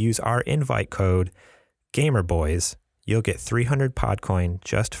 and if you use our invite code, GamerBoys, you'll get 300 Podcoin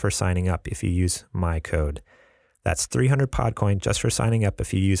just for signing up if you use my code. That's 300 Podcoin just for signing up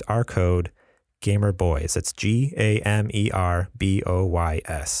if you use our code, GamerBoys. It's GamerBoys.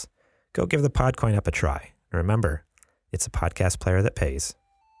 Go give the Podcoin app a try. And remember, it's a podcast player that pays.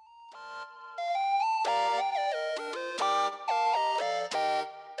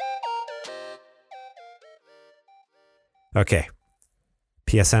 Okay.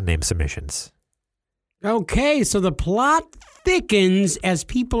 PSN name submissions. Okay, so the plot thickens as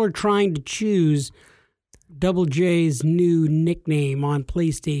people are trying to choose Double J's new nickname on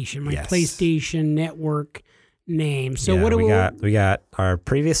PlayStation, my PlayStation Network name. So what do we got? We got our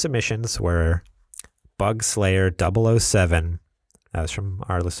previous submissions were Bug Slayer 007. That was from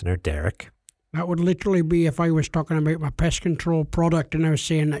our listener Derek. That would literally be if I was talking about my pest control product and I was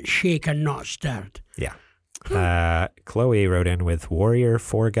saying that shake and not start. Yeah. Chloe wrote in with Warrior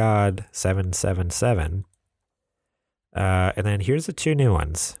for God 777. And then here's the two new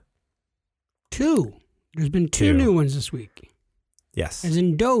ones. Two. There's been two new ones this week. Yes. As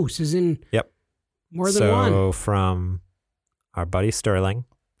in dose, as in more than one. So from our buddy Sterling,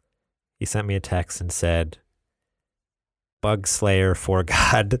 he sent me a text and said, Bug Slayer for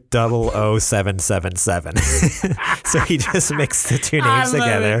God 00777. So he just mixed the two names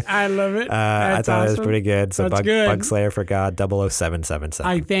together. I love it. I thought it was pretty good. So good. Bug Slayer for God 00777.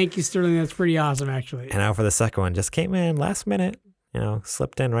 I thank you, Sterling. That's pretty awesome, actually. And now for the second one, just came in last minute,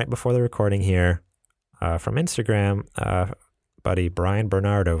 slipped in right before the recording here from Instagram, buddy Brian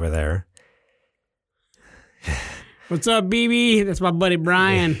Bernard over there. What's up, BB? That's my buddy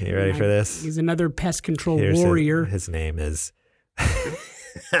Brian. You ready for this? He's another pest control warrior. His name is...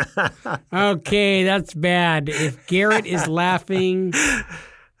 Okay, that's bad. If Garrett is laughing...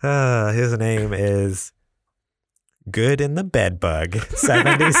 his name is Good in the Bedbug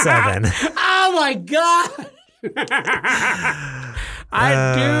 77. Oh, my God!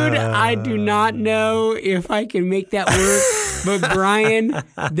 I do not know if I can make that work. But Brian,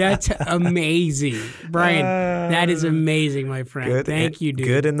 that's amazing. Brian, that is amazing, my friend. Thank you, dude.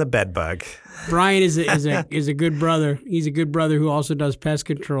 Good in the bedbug. Brian is a good brother. He's a good brother who also does pest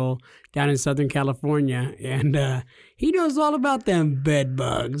control down in Southern California, and he knows all about them bed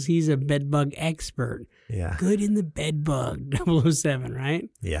bugs. He's a bed bug expert. Yeah. Good in the bedbug 007,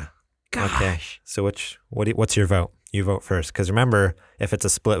 right? Yeah. Gosh. Okay. So what's your vote? You vote first, because remember, if it's a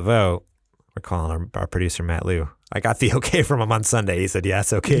split vote, we're calling our producer Matt Liu. I got the okay from him on Sunday. He said, "Yeah,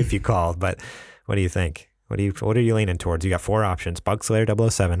 it's okay if you called." But what do you think? What are you leaning towards? You got four options: Bug Slayer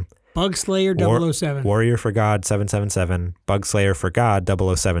 007, Bug Slayer 007, Warrior for God 777, Bug Slayer for God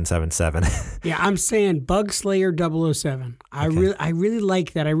 00777. Yeah, I'm saying Bug Slayer 007. I really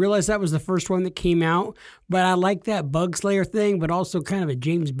like that. I realized that was the first one that came out, but I like that Bug Slayer thing, but also kind of a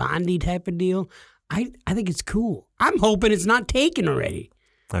James Bondy type of deal. I think it's cool. I'm hoping it's not taken already.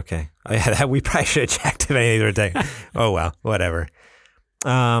 Okay. Oh, yeah, we probably should have checked if any of these were taken. Oh, well, whatever.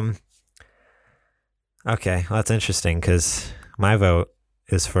 Okay, well, that's interesting because my vote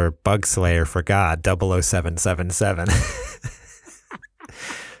is for Bug Slayer for God 00777.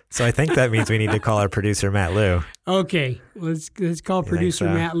 So I think that means we need to call our producer Matt Liu. Okay, let's call producer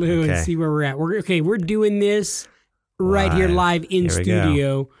Matt Liu and see where we're at. We're doing this right here live in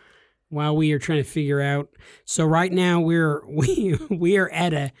studio while we are trying to figure out. So right now we are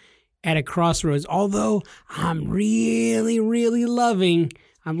at a crossroads. Although I'm really loving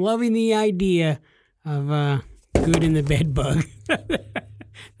the idea of Good in the Bedbug.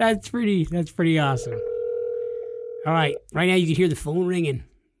 That's pretty awesome. All right, right now you can hear the phone ringing.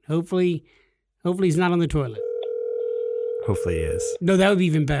 Hopefully he's not on the toilet. Hopefully he is. No, that would be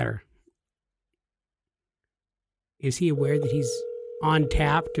even better. Is he aware that he's on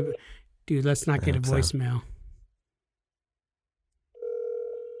tap? Dude, let's not get a voicemail.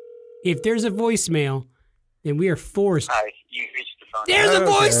 If there's a voicemail, then we are forced. Hi, you reached the phone. There's a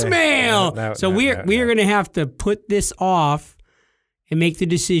voicemail. So we are going to have to put this off and make the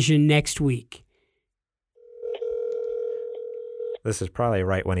decision next week. This is probably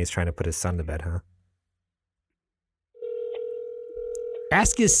right when he's trying to put his son to bed, huh?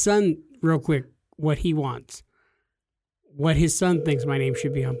 Ask his son real quick what he wants. What his son thinks my name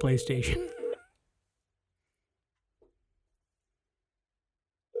should be on PlayStation.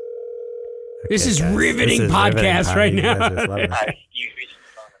 Okay, this is riveting podcast right now. Hi, you reached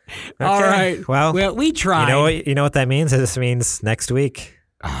All right. Well, we tried. You know what that means? This means next week.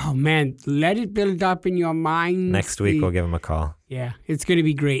 Oh man, let it build up in your mind. Next week we'll give him a call. Yeah, it's going to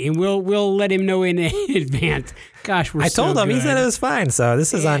be great, and we'll let him know in advance. Gosh, I told him. Good. He said it was fine. So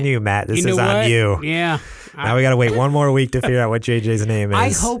this is on you, Matt. This is on you. Yeah. Now we got to wait one more week to figure out what JJ's name is. I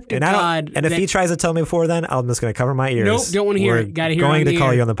hope to God. And if he tries to tell me before then, I'm just going to cover my ears. Nope, don't want to hear it. Got to hear it. Going to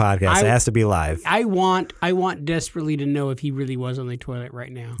call you on the podcast. It has to be live. I want desperately to know if he really was on the toilet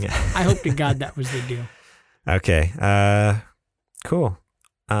right now. Yeah. I hope to God that was the deal. Okay. Cool.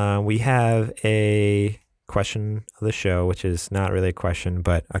 We have a question of the show, which is not really a question,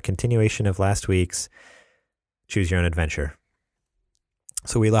 but a continuation of last week's Choose Your Own Adventure.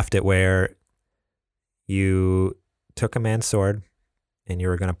 So we left it where you took a man's sword and you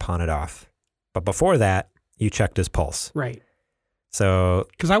were going to pawn it off. But before that, you checked his pulse. Right. So,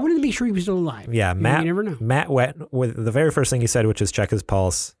 because I wanted to make sure he was still alive. Yeah, Matt. You never know. Matt went with the very first thing he said, which was check his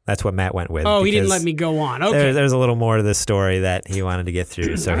pulse. That's what Matt went with. Oh, he didn't let me go on. Okay. There's a little more to this story that he wanted to get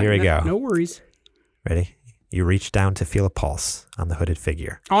through. So here we go. No worries. Ready? You reached down to feel a pulse on the hooded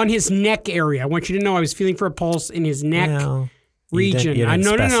figure. On his neck area. I want you to know I was feeling for a pulse in his neck region. You didn't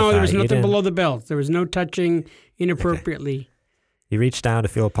No. There was nothing didn't. below the belt. There was no touching inappropriately. Okay. You reach down to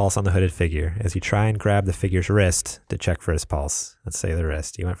feel a pulse on the hooded figure as you try and grab the figure's wrist to check for his pulse. Let's say the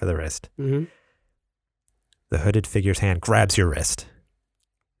wrist. You went for the wrist. Mm-hmm. The hooded figure's hand grabs your wrist.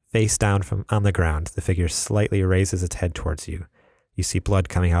 Face down from on the ground, the figure slightly raises its head towards you. You see blood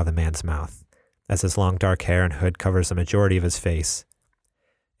coming out of the man's mouth as his long dark hair and hood covers the majority of his face.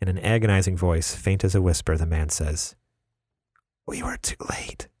 In an agonizing voice, faint as a whisper, the man says, "We were too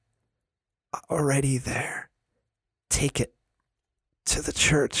late. Already there. Take it to the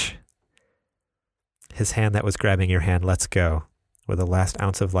church." His hand that was grabbing your hand lets go, with the last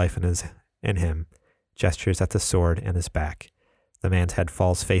ounce of life in him, gestures at the sword and his back. The man's head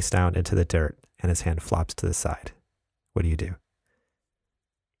falls face down into the dirt, and his hand flops to the side. What do you do?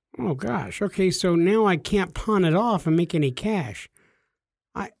 Oh, gosh. Okay, so now I can't pawn it off and make any cash.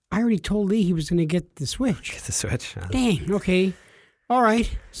 I already told Lee he was going to get the Switch. Get the Switch? Dang, okay. All right,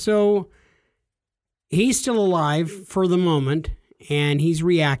 so he's still alive for the moment, and he's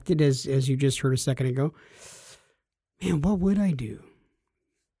reacted, as you just heard a second ago. Man, what would I do?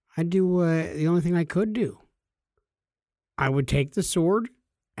 I'd do the only thing I could do. I would take the sword,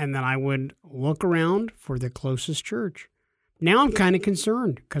 and then I would look around for the closest church. Now I'm kind of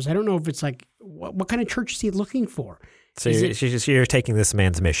concerned, because I don't know if it's like, what kind of church is he looking for? So you're taking this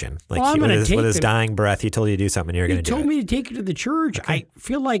man's mission. Like well, with his dying breath, he told you to do something, you're going to do it. He told me to take it to the church. Okay. I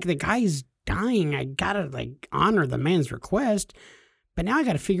feel like the guy's dying. I got to honor the man's request. But now I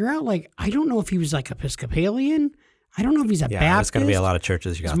got to figure out, I don't know if he was Episcopalian. I don't know if he's a Baptist. There's going to be a lot of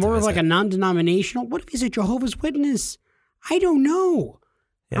churches you got to visit. It's more of a non-denominational. What if he's a Jehovah's Witness? I don't know.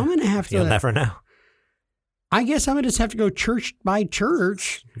 Yeah. I'm going to have to. You'll never know. I guess I'm going to just have to go church by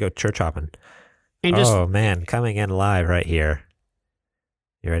church. Go church hopping. And man, coming in live right here.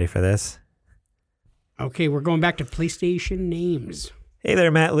 You ready for this? Okay, we're going back to PlayStation names. Hey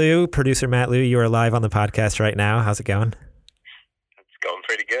there, Matt Liu, producer Matt Liu. You are live on the podcast right now. How's it going? It's going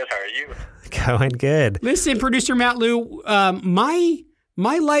pretty good. How are you? Going good. Listen, producer Matt Liu, my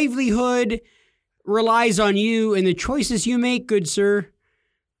livelihood relies on you and the choices you make, good sir.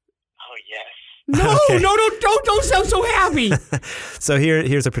 Oh, yes. No, okay. No, don't sound so happy. So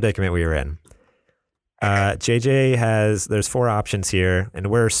here's a predicament we were in. JJ there's 4 options here, and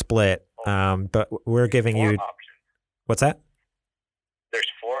we're split, but we're giving you... Options. What's that? There's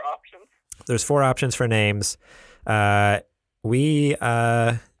 4 options? There's 4 options for names. We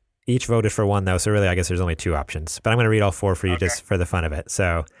each voted for one, though, so really I guess there's only 2 options. But I'm going to read all 4 for you just for the fun of it.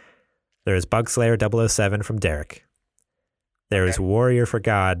 So there's Bugslayer 007 from Derek. There is Warrior for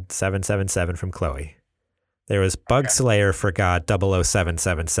God 777 from Chloe. There was Bugslayer for God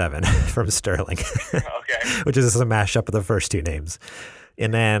 00777 from Sterling, which is a mashup of the first 2 names.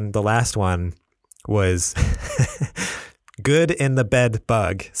 And then the last one was Good in the Bed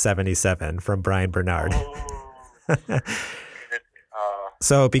Bug 77 from Brian Bernard.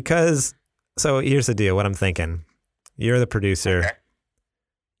 So here's the deal. What I'm thinking, you're the producer. Okay.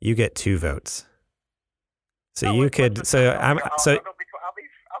 You get 2 votes. So I'll be fair.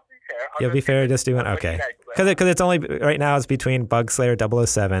 You'll be fair. Just do it. Okay. Because it's only right now it's between Bugslayer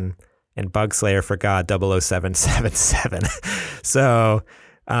 007 and Bugslayer for God 00777. So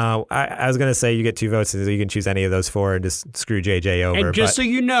I was gonna say you get 2 votes, so you can choose any of those 4 and just screw JJ over. And just so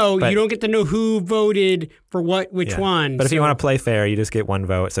you know, you don't get to know who voted for which one. But if you want to play fair, you just get 1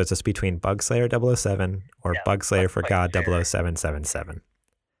 vote. So it's just between Bugslayer 007 or Bugslayer for God 00777.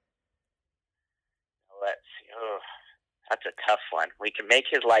 Let's see. That's a tough one. We can make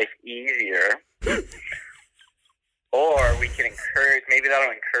his life easier, or we can encourage. Maybe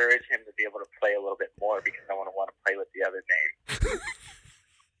that'll encourage him to be able to play a little bit more because no one will want to play with the other name.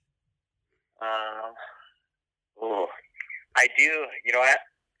 Ooh, I do. You know what?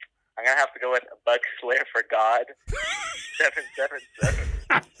 I'm gonna have to go with Bug Slayer for God. 777.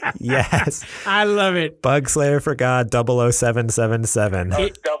 Yes. I love it. Bug Slayer for God 00777. Oh,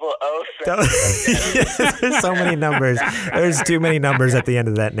 007. There's so many numbers. There's too many numbers at the end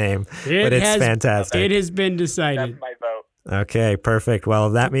of that name. But it's fantastic. It has been decided. That's my vote. Okay, perfect. Well,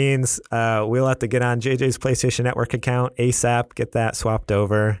 that means we'll have to get on JJ's PlayStation Network account ASAP, get that swapped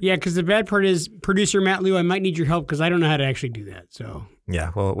over. Yeah, because the bad part is, producer Matt Liu, I might need your help because I don't know how to actually do that. So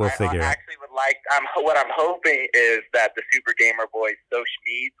yeah, we'll figure it out. I actually would like. What I'm hoping is that the Super Gamer Boys social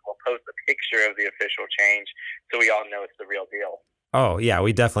Schmeeds will post a picture of the official change so we all know it's the real deal. Oh yeah,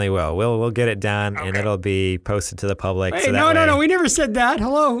 we definitely will. We'll get it done, and it'll be posted to the public. Hey, so no, we never said that.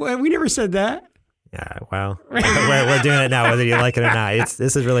 Hello, we never said that. Yeah, well, we're doing it now, whether you like it or not.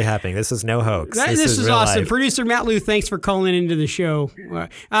 This is really happening. This is no hoax. This is awesome. Life. Producer Matt Liu, thanks for calling into the show.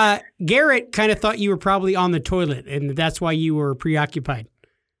 Garrett kind of thought you were probably on the toilet, and that's why you were preoccupied.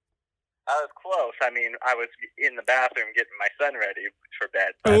 I was close. I mean, I was in the bathroom getting my son ready for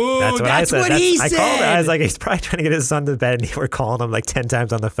bed. That's what he said. I called him. I was like, he's probably trying to get his son to bed, and we're calling him like 10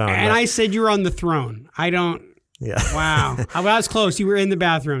 times on the phone. And I said you were on the throne. Yeah. Wow. I was close. You were in the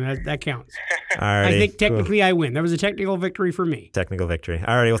bathroom. That counts. Alrighty, I think technically I win. That was a technical victory for me. Technical victory.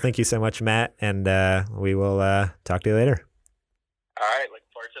 All right. Well, thank you so much, Matt. And we will talk to you later. All right. Looking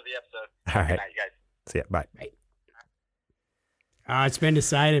forward to the episode. All right. Good night, guys. See ya. Bye. It's been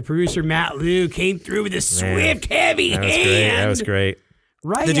decided. Producer Matt Liu came through with a swift, heavy hand. That was great.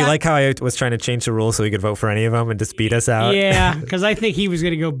 Right? Did you like how I was trying to change the rules so we could vote for any of them and just beat us out? Yeah, because I think he was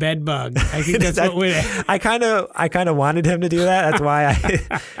going to go bed bug. I think that's what would. I kind of wanted him to do that. That's why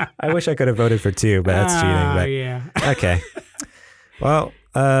I wish I could have voted for 2, but that's cheating. But yeah. Okay. Well.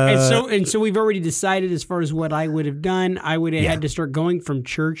 And so we've already decided as far as what I would have done. I would have had to start going from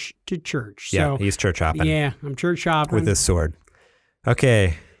church to church. So, yeah, he's church hopping. Yeah, I'm church hopping with his sword.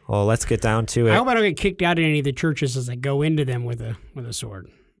 Okay. Well, let's get down to it. I hope I don't get kicked out of any of the churches as I go into them with a sword.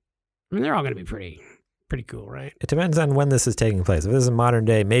 I mean, they're all going to be pretty cool, right? It depends on when this is taking place. If this is modern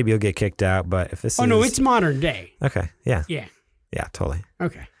day, maybe you'll get kicked out. But if this is... no, it's modern day. Okay. Yeah. Yeah. Yeah, totally.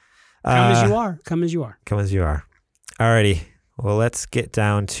 Okay. Come as you are. Come as you are. Come as you are. Alrighty. Well, let's get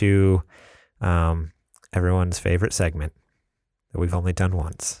down to everyone's favorite segment that we've only done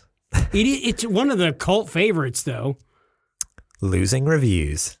once. It's one of the cult favorites, though. Losing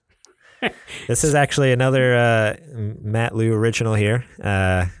reviews. This is actually another Matt Liu original here.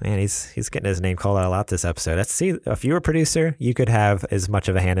 Man, he's getting his name called out a lot this episode. Let's see, if you were a producer, you could have as much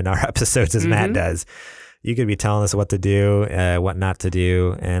of a hand in our episodes as Matt does. You could be telling us what to do, what not to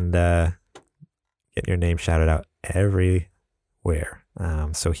do, and getting your name shouted out everywhere.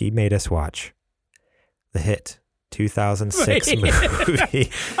 So he made us watch the hit 2006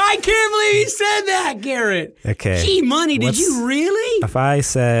 movie. I can't believe he said that, Garrett. Okay. Gee, money, did you really? If I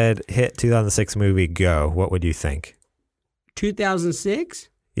said hit 2006 movie, go, what would you think? 2006?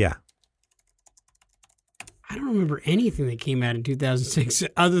 Yeah. I don't remember anything that came out in 2006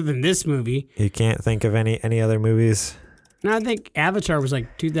 other than this movie. You can't think of any other movies? No, I think Avatar was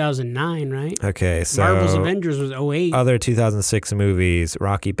like 2009, right? Okay, so Marvel's Avengers was 08. Other 2006 movies: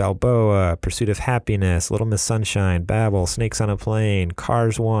 Rocky Balboa, Pursuit of Happiness, Little Miss Sunshine, Babel, Snakes on a Plane,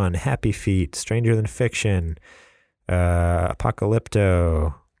 Cars 1, Happy Feet, Stranger Than Fiction,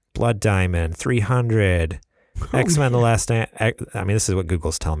 Apocalypto, Blood Diamond, 300, X-Men: The Last Stand. I mean, this is what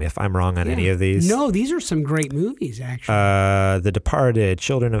Google's telling me. If I'm wrong on any of these, no, these are some great movies, actually. The Departed,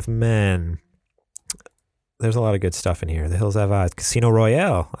 Children of Men. There's a lot of good stuff in here. The Hills Have Eyes. Casino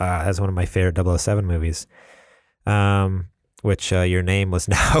Royale. That's one of my favorite 007 movies, which your name was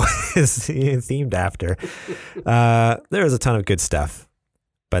now is themed after. There is a ton of good stuff,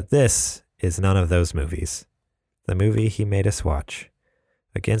 but this is none of those movies. The movie he made us watch,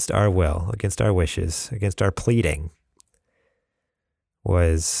 against our will, against our wishes, against our pleading,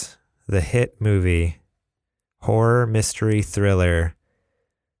 was the hit movie, horror, mystery, thriller,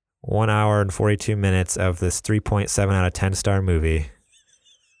 1 hour and 42 minutes of this 3.7 out of 10 star movie.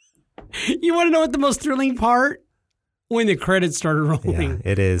 You want to know what the most thrilling part? When the credits started rolling.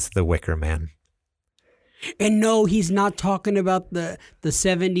 Yeah, it is The Wicker Man. And no, he's not talking about the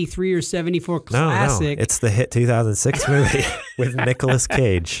 73 or 74 classic. No, it's the hit 2006 movie with Nicolas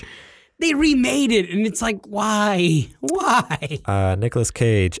Cage. They remade it, and it's like, why? Why? Nicolas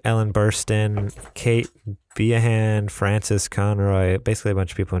Cage, Ellen Burstyn, Kate Beahan, Francis Conroy, basically a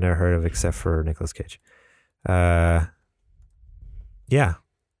bunch of people I've never heard of except for Nicolas Cage. Yeah.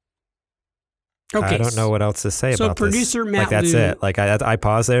 Okay. I don't know what else to say so about producer this. Matt Like, that's Liu, it. Like, I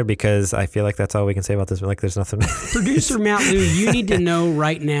pause there because I feel like that's all we can say about this. Like, there's nothing. Producer Matt Liu, you need to know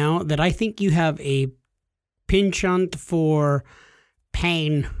right now that I think you have a penchant for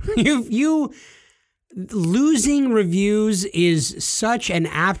pain. You losing reviews is such an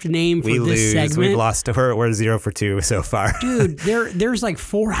apt name for we this lose. segment. We've lost. We're 0 for 2 so far. Dude, there's like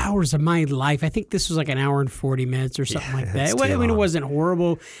 4 hours of my life. I think this was like an hour and 40 minutes or something like that. it's I too mean, it long. wasn't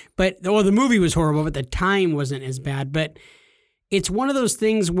horrible, but the movie was horrible, but the time wasn't as bad. But it's one of those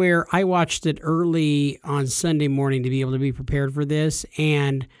things where I watched it early on Sunday morning to be able to be prepared for this,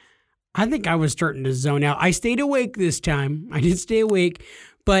 and I think I was starting to zone out. I stayed awake this time. I did stay awake,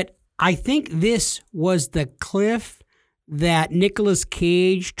 but I think this was the cliff that Nicolas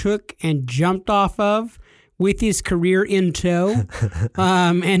Cage took and jumped off of with his career in tow.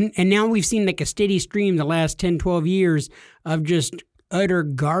 And now we've seen like a steady stream the last 10, 12 years of just utter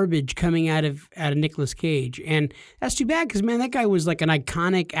garbage coming out of Nicolas Cage. And that's too bad because, man, that guy was like an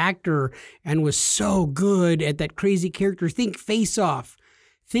iconic actor and was so good at that crazy character. Think Face Off.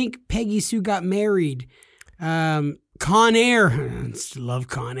 Think Peggy Sue Got Married. Con Air. I love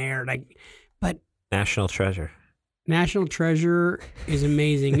Con Air. But National Treasure. National Treasure is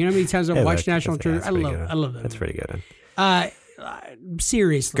amazing. You know how many times I've watched National Treasure? I love that. That's pretty good.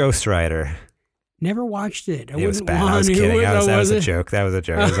 Seriously. Ghost Rider. Never watched it. It was bad. I was kidding. That was a joke. That was a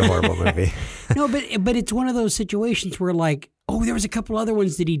joke. It was a horrible movie. No, but it's one of those situations where like, oh, there was a couple other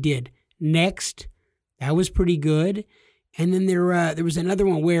ones that he did. Next, that was pretty good. And then there was another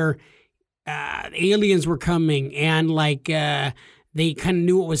one where aliens were coming and like they kind of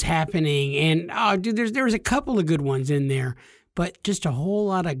knew what was happening. And dude, there was a couple of good ones in there, but just a whole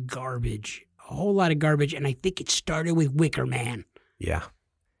lot of garbage. And I think it started with Wicker Man. Yeah.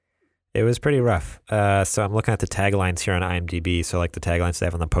 It was pretty rough. So I'm looking at the taglines here on IMDb. So like the taglines they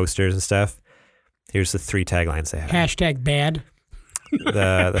have on the posters and stuff. Here's the 3 taglines they have. Hashtag bad.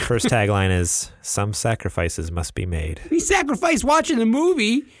 The first tagline is, some sacrifices must be made. He sacrificed watching the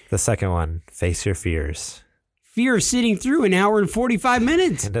movie. The second one, face your fears. Fear of sitting through an hour and 45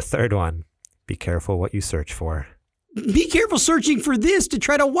 minutes. And the third one, be careful what you search for. Be careful searching for this to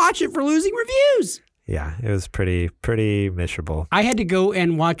try to watch it for losing reviews. Yeah, it was pretty miserable. I had to go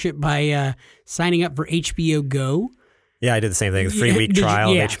and watch it by signing up for HBO Go. Yeah, I did the same thing. 3-week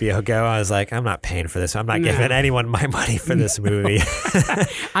trial of HBO Go. I was like, I'm not paying for this. I'm not giving anyone my money for this movie.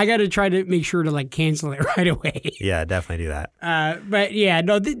 I got to try to make sure to like cancel it right away. Yeah, definitely do that. But yeah,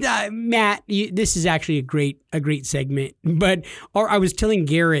 no, Matt, this is actually a great segment. But I was telling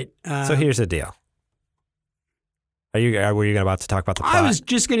Garrett. So here's the deal. Were you about to talk about the plot? I was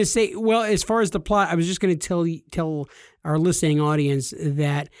just going to say, well, as far as the plot, I was just going to tell our listening audience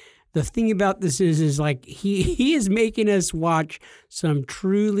that the thing about this is like he is making us watch some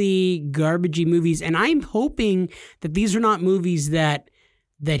truly garbagey movies, and I'm hoping that these are not movies that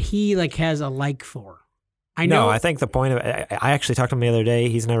he like has a like for. I know. No, I think the point of it, I actually talked to him the other day.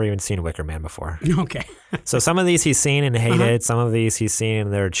 He's never even seen Wicker Man before. Okay. So some of these he's seen and hated. Some of these he's seen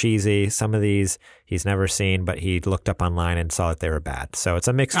and they're cheesy. Some of these he's never seen, but he looked up online and saw that they were bad. So it's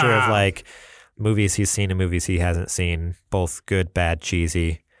a mixture of like movies he's seen and movies he hasn't seen, both good, bad,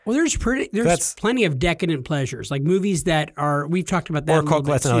 cheesy. Well, there's plenty of decadent pleasures, like movies that are, we've talked about that. Or cult,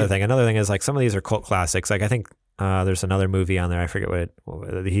 that's another thing. Another thing is like some of these are cult classics. Like I think there's another movie on there. I forget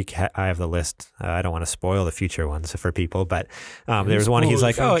I have the list. I don't want to spoil the future ones for people, but there's one. He's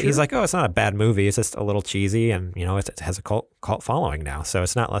like, oh, it's not a bad movie. It's just a little cheesy, and you know, it has a cult following now. So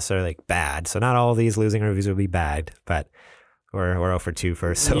it's not necessarily like bad. So not all of these losing reviews will be bad, but we're 0 for 2 so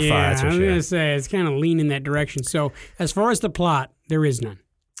far. That's for I was sure. gonna say it's kind of leaning that direction. So as far as the plot, there is none.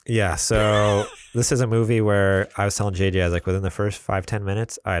 Yeah, so this is a movie where I was telling JJ, I was like, within the first 5-10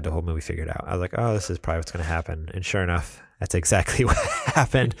 minutes, I had the whole movie figured out. I was like, oh, this is probably what's going to happen. And sure enough, that's exactly what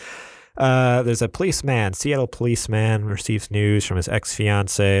happened. There's a Seattle policeman receives news from his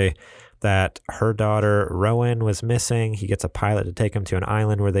ex-fiancée that her daughter, Rowan, was missing. He gets a pilot to take him to an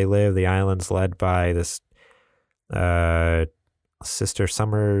island where they live. The island's led by this Sister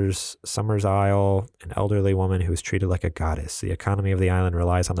Summers Isle, an elderly woman who is treated like a goddess. The economy of the island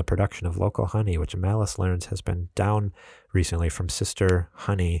relies on the production of local honey, which Malice learns has been down recently from Sister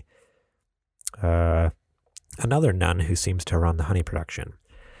Honey, another nun who seems to run the honey production.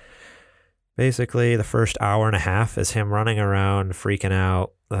 Basically, the first hour and a half is him running around, freaking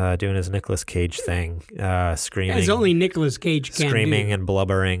out, doing his Nicolas Cage thing, screaming. As only Nicolas Cage can screaming do. and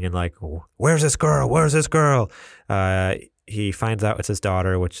blubbering and like, where's this girl? Where's this girl? He finds out it's his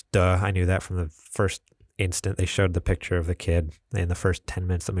daughter, which, I knew that from the first instant they showed the picture of the kid in the first 10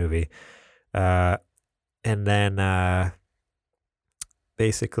 minutes of the movie. And then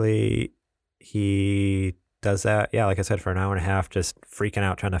basically he does that, yeah, like I said, for an hour and a half, just freaking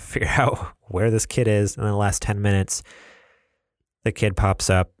out, trying to figure out where this kid is. And then the last 10 minutes, the kid pops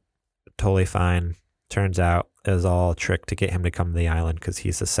up, totally fine. Turns out it was all a trick to get him to come to the island because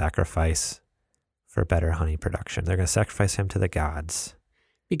he's a sacrifice for better honey production. They're going to sacrifice him to the gods.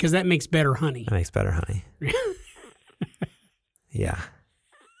 Because that makes better honey. That makes better honey. Yeah.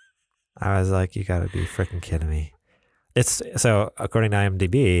 I was like, you got to be freaking kidding me. It's so according to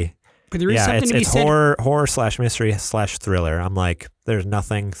IMDb. But there is something to be it's said. horror / mystery / thriller. I'm like, there's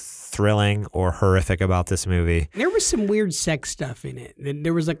nothing thrilling or horrific about this movie. There was some weird sex stuff in it.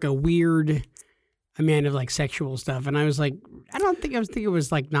 There was like a weird amount of like sexual stuff, and I was like, I think it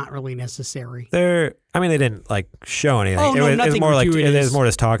was like not really necessary. They didn't like show anything. Oh, no, it was nothing more like gratuitous. it was more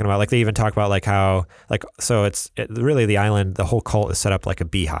just talking about, like, they even talk about like how, like, so really the island, the whole cult is set up like a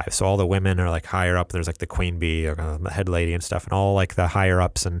beehive. So all the women are like higher up. There's like the queen bee or the head lady and stuff, and all like the higher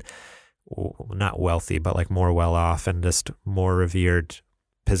ups and not wealthy, but like more well off and just more revered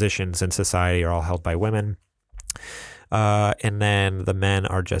positions in society are all held by women. And then the men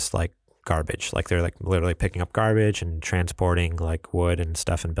are just like garbage. Like they're like literally picking up garbage and transporting like wood and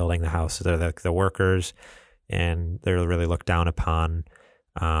stuff and building the house. So they're like the workers, and they're really looked down upon.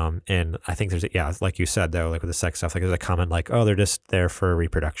 And I think like you said though, like with the sex stuff, like there's a comment like, oh, they're just there for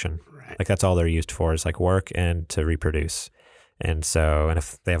reproduction. Right. Like that's all they're used for, is like work and to reproduce. And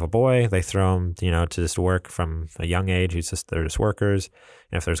if they have a boy, they throw him, to just work from a young age. They're just workers.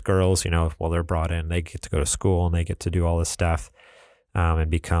 And if there's girls, they're brought in, they get to go to school and they get to do all this stuff, and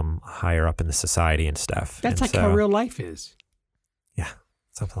become higher up in the society and stuff. That's like how real life is. Yeah,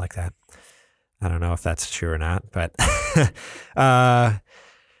 something like that. I don't know if that's true or not, but the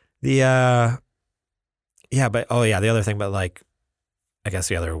other thing, but like, I guess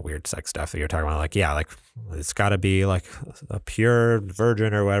the other weird sex stuff that you're talking about, like, yeah, like it's got to be like a pure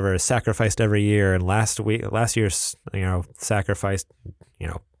virgin or whatever is sacrificed every year. And last year's, sacrifice,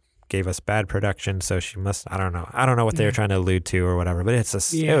 gave us bad production. So she must, I don't know what they were trying to allude to or whatever, but it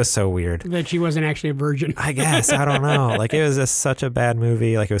was so weird. That she wasn't actually a virgin. I guess, I don't know. Like it was just such a bad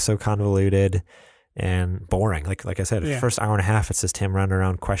movie. Like it was so convoluted and boring. Like I said, the first hour and a half, it's just him running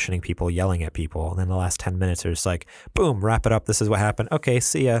around questioning people, yelling at people. And then the last 10 minutes are just like, boom, wrap it up. This is what happened. Okay,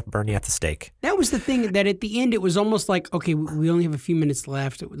 see ya. Burn you at the stake. That was the thing, that at the end, it was almost like, okay, we only have a few minutes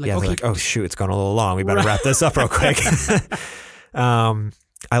left. Like, yeah, okay. like, oh shoot, it's gone a little long. We better wrap this up real quick.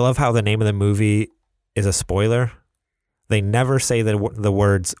 I love how the name of the movie is a spoiler. They never say the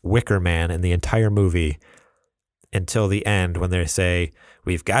words Wicker Man in the entire movie until the end, when they say,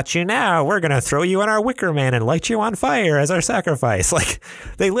 we've got you now. We're going to throw you in our Wicker Man and light you on fire as our sacrifice. Like,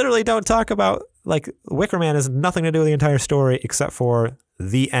 they literally don't talk about, like, Wicker Man has nothing to do with the entire story except for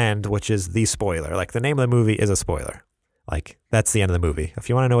the end, which is the spoiler. Like, the name of the movie is a spoiler. Like, that's the end of the movie. If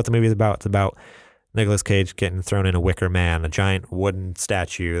you want to know what the movie is about, it's about Nicolas Cage getting thrown in a Wicker Man, a giant wooden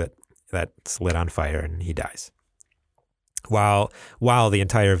statue that's lit on fire, and he dies. While the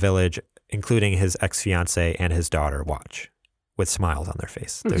entire village, including his ex-fiancée and his daughter, watch with smiles on their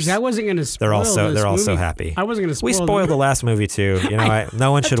face. Because I wasn't going to spoil They're all so movie. happy. I wasn't going to spoil We spoiled the last movie too.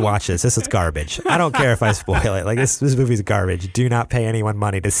 No one should watch this. This is garbage. I don't care if I spoil it. Like this movie's garbage. Do not pay anyone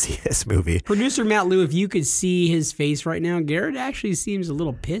money to see this movie. Producer Matt Lou, if you could see his face right now, Garrett actually seems a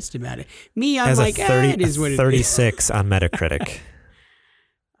little pissed about it. Me, I'm like, it is what it is. 36 on Metacritic.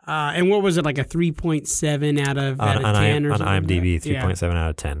 And what was it, like a 3.7 out of 10 or on something? IMDb, 3.7 out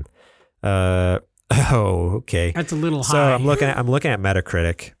of 10. Okay. That's a little high. So I'm looking at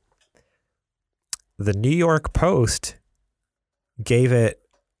Metacritic. The New York Post gave it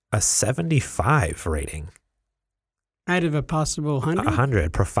a 75 rating. Out of a possible 100?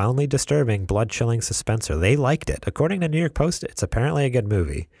 100. Profoundly disturbing, blood-chilling suspensor. They liked it. According to New York Post, it's apparently a good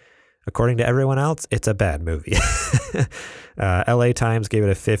movie. According to everyone else, it's a bad movie. LA Times gave it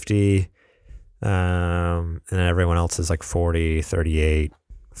a 50. And everyone else is like 40, 38,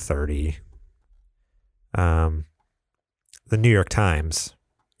 30. The New York Times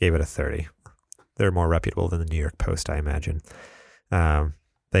gave it a 30. They're more reputable than the New York Post, I imagine. But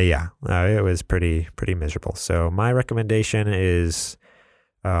yeah, it was pretty miserable. So my recommendation is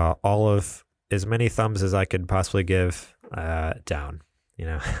all of as many thumbs as I could possibly give down.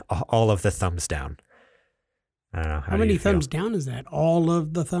 All of the thumbs down. I don't know. How many thumbs down is that? All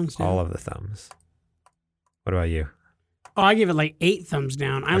of the thumbs down? All of the thumbs. What about you? Oh, I give it like 8 thumbs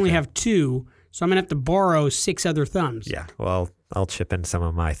down. I only have 2, so I'm going to have to borrow 6 other thumbs. Yeah, well, I'll chip in some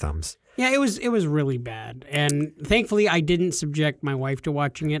of my thumbs. Yeah, it was really bad. And thankfully, I didn't subject my wife to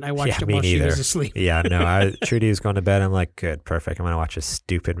watching it. I watched it while she was asleep. Yeah, no, Trudy was going to bed. I'm like, good, perfect. I'm going to watch a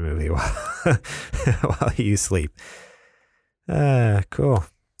stupid movie while you sleep. Cool.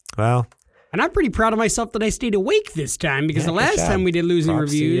 Well, And I'm pretty proud of myself that I stayed awake this time because the good last job. time we did losing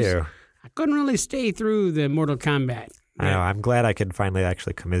Props to reviews, you. I couldn't really stay through the Mortal Kombat. I know. I'm glad I could finally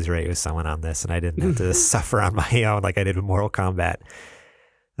actually commiserate with someone on this, and I didn't have to suffer on my own like I did with Mortal Kombat.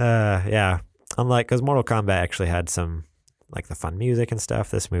 Yeah. Unlike, because Mortal Kombat actually had some, like, the fun music and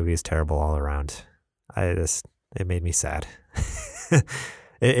stuff. This movie is terrible all around. It made me sad.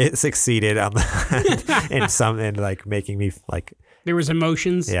 It succeeded on the, in like making me like. There was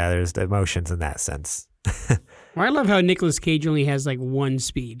emotions. Yeah, there's the emotions in that sense. Well, I love how Nicolas Cage only has like one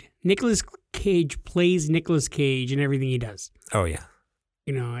speed. Nicolas Cage plays Nicolas Cage in everything he does. Oh yeah.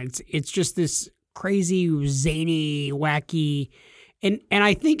 You know, it's just this crazy, zany, wacky, and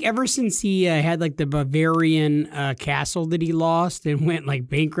I think ever since he had like the Bavarian castle that he lost and went like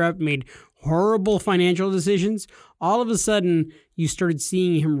bankrupt, made horrible financial decisions, all of a sudden you started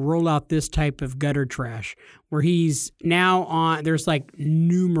seeing him roll out this type of gutter trash where he's now on. There's like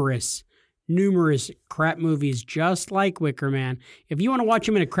numerous crap movies just like Wicker Man. If you want to watch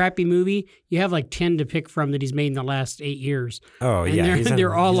him in a crappy movie, you have like 10 to pick from that he's made in the last 8 years. Oh, And yeah.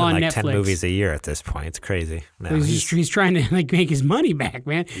 they're all he's on like Netflix. 10 movies a year at this point. It's crazy. No, He's trying to like make his money back,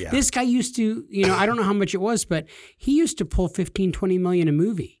 man. Yeah. This guy used to, I don't know how much it was, but he used to pull 15, 20 million a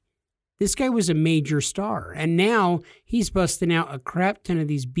movie. This guy was a major star. And now he's busting out a crap ton of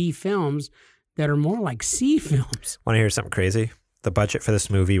these B films that are more like C films. Want to hear something crazy? The budget for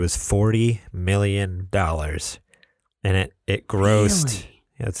this movie was $40 million, and it grossed. Really?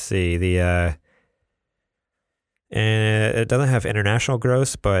 Let's see, and it doesn't have international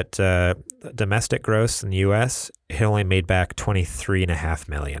gross, but domestic gross in the U.S. it only made back $23.5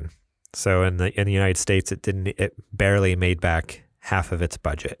 million. So in the United States, it barely made back half of its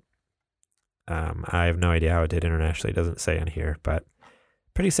budget. I have no idea how it did internationally. It doesn't say on here, but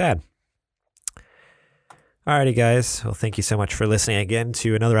pretty sad. Alrighty, guys. Well, thank you so much for listening again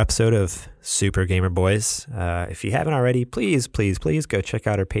to another episode of Super Gamer Boys. If you haven't already, please go check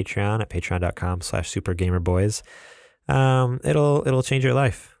out our Patreon at patreon.com/supergamerboys. It'll change your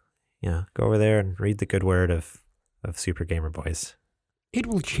life. Yeah, go over there and read the good word of Super Gamer Boys. It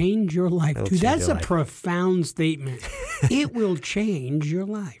will change your life. It'll Dude, change that's your a life. profound statement. It will change your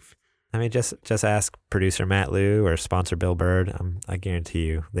life. I mean, just ask producer Matt Liu or sponsor Bill Bird. I guarantee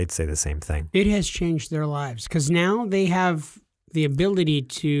you they'd say the same thing. It has changed their lives because now they have the ability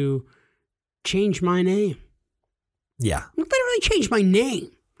to change my name. Yeah. Literally change my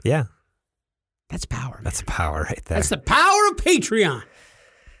name. Yeah. That's power. Man. That's power right there. That's the power of Patreon.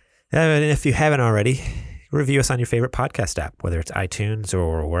 And if you haven't already, review us on your favorite podcast app, whether it's iTunes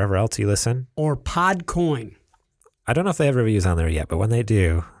or wherever else you listen. Or Podcoin. I don't know if they have reviews on there yet, but when they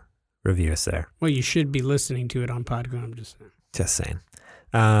do, review us there. Well, you should be listening to it on Podcoin. I'm just saying. Just saying.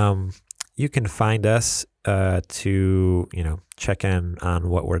 You can find us to check in on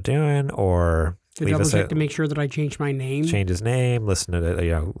what we're doing or To leave double us check to make sure that I change my name. change his name, listen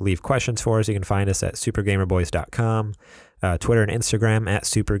to leave questions for us. You can find us at supergamerboys.com, Twitter and Instagram at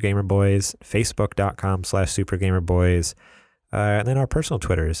supergamerboys, facebook.com/supergamerboys, and then our personal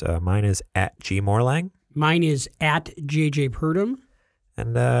Twitters. Mine is at gmorlang. Mine is at JJ Purdom.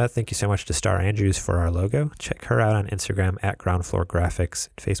 And thank you so much to Star Andrews for our logo. Check her out on Instagram at groundfloorgraphics,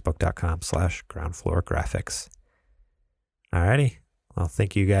 facebook.com/groundfloorgraphics. Alrighty. Well,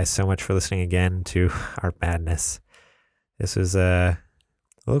 thank you guys so much for listening again to our madness. This was a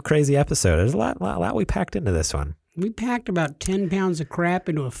little crazy episode. There's a lot we packed into this one. We packed about 10 pounds of crap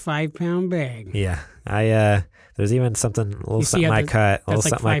into a 5-pound bag. Yeah. There's even something, a little You see something how I cut. A little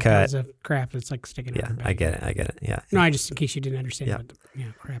That's like something I 5 cut. pounds of crap that's like sticking out Yeah, of the I bag. get it. Yeah. No, just in case you didn't understand Yeah. about the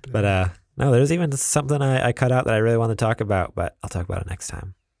crap. In the But no, there's even something I cut out that I really want to talk about, but I'll talk about it next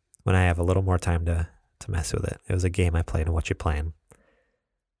time when I have a little more time to mess with it. It was a game I played and what you're playing.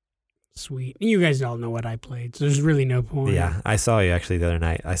 Sweet. You guys all know what I played, so there's really no point. Yeah, I saw you actually the other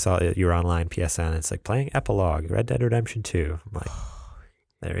night. I saw you were online PSN. It's like playing Epilogue, Red Dead Redemption 2. I'm like,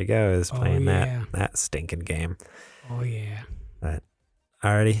 there he goes, playing yeah. that stinking game. Oh, yeah. But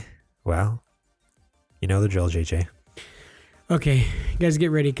alrighty, well, you know the drill, JJ. Okay, you guys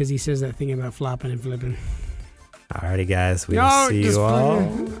get ready because he says that thing about flopping and flipping. Alrighty, guys, we will see you all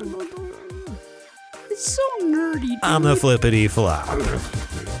It's so nerdy. on the flippity flop.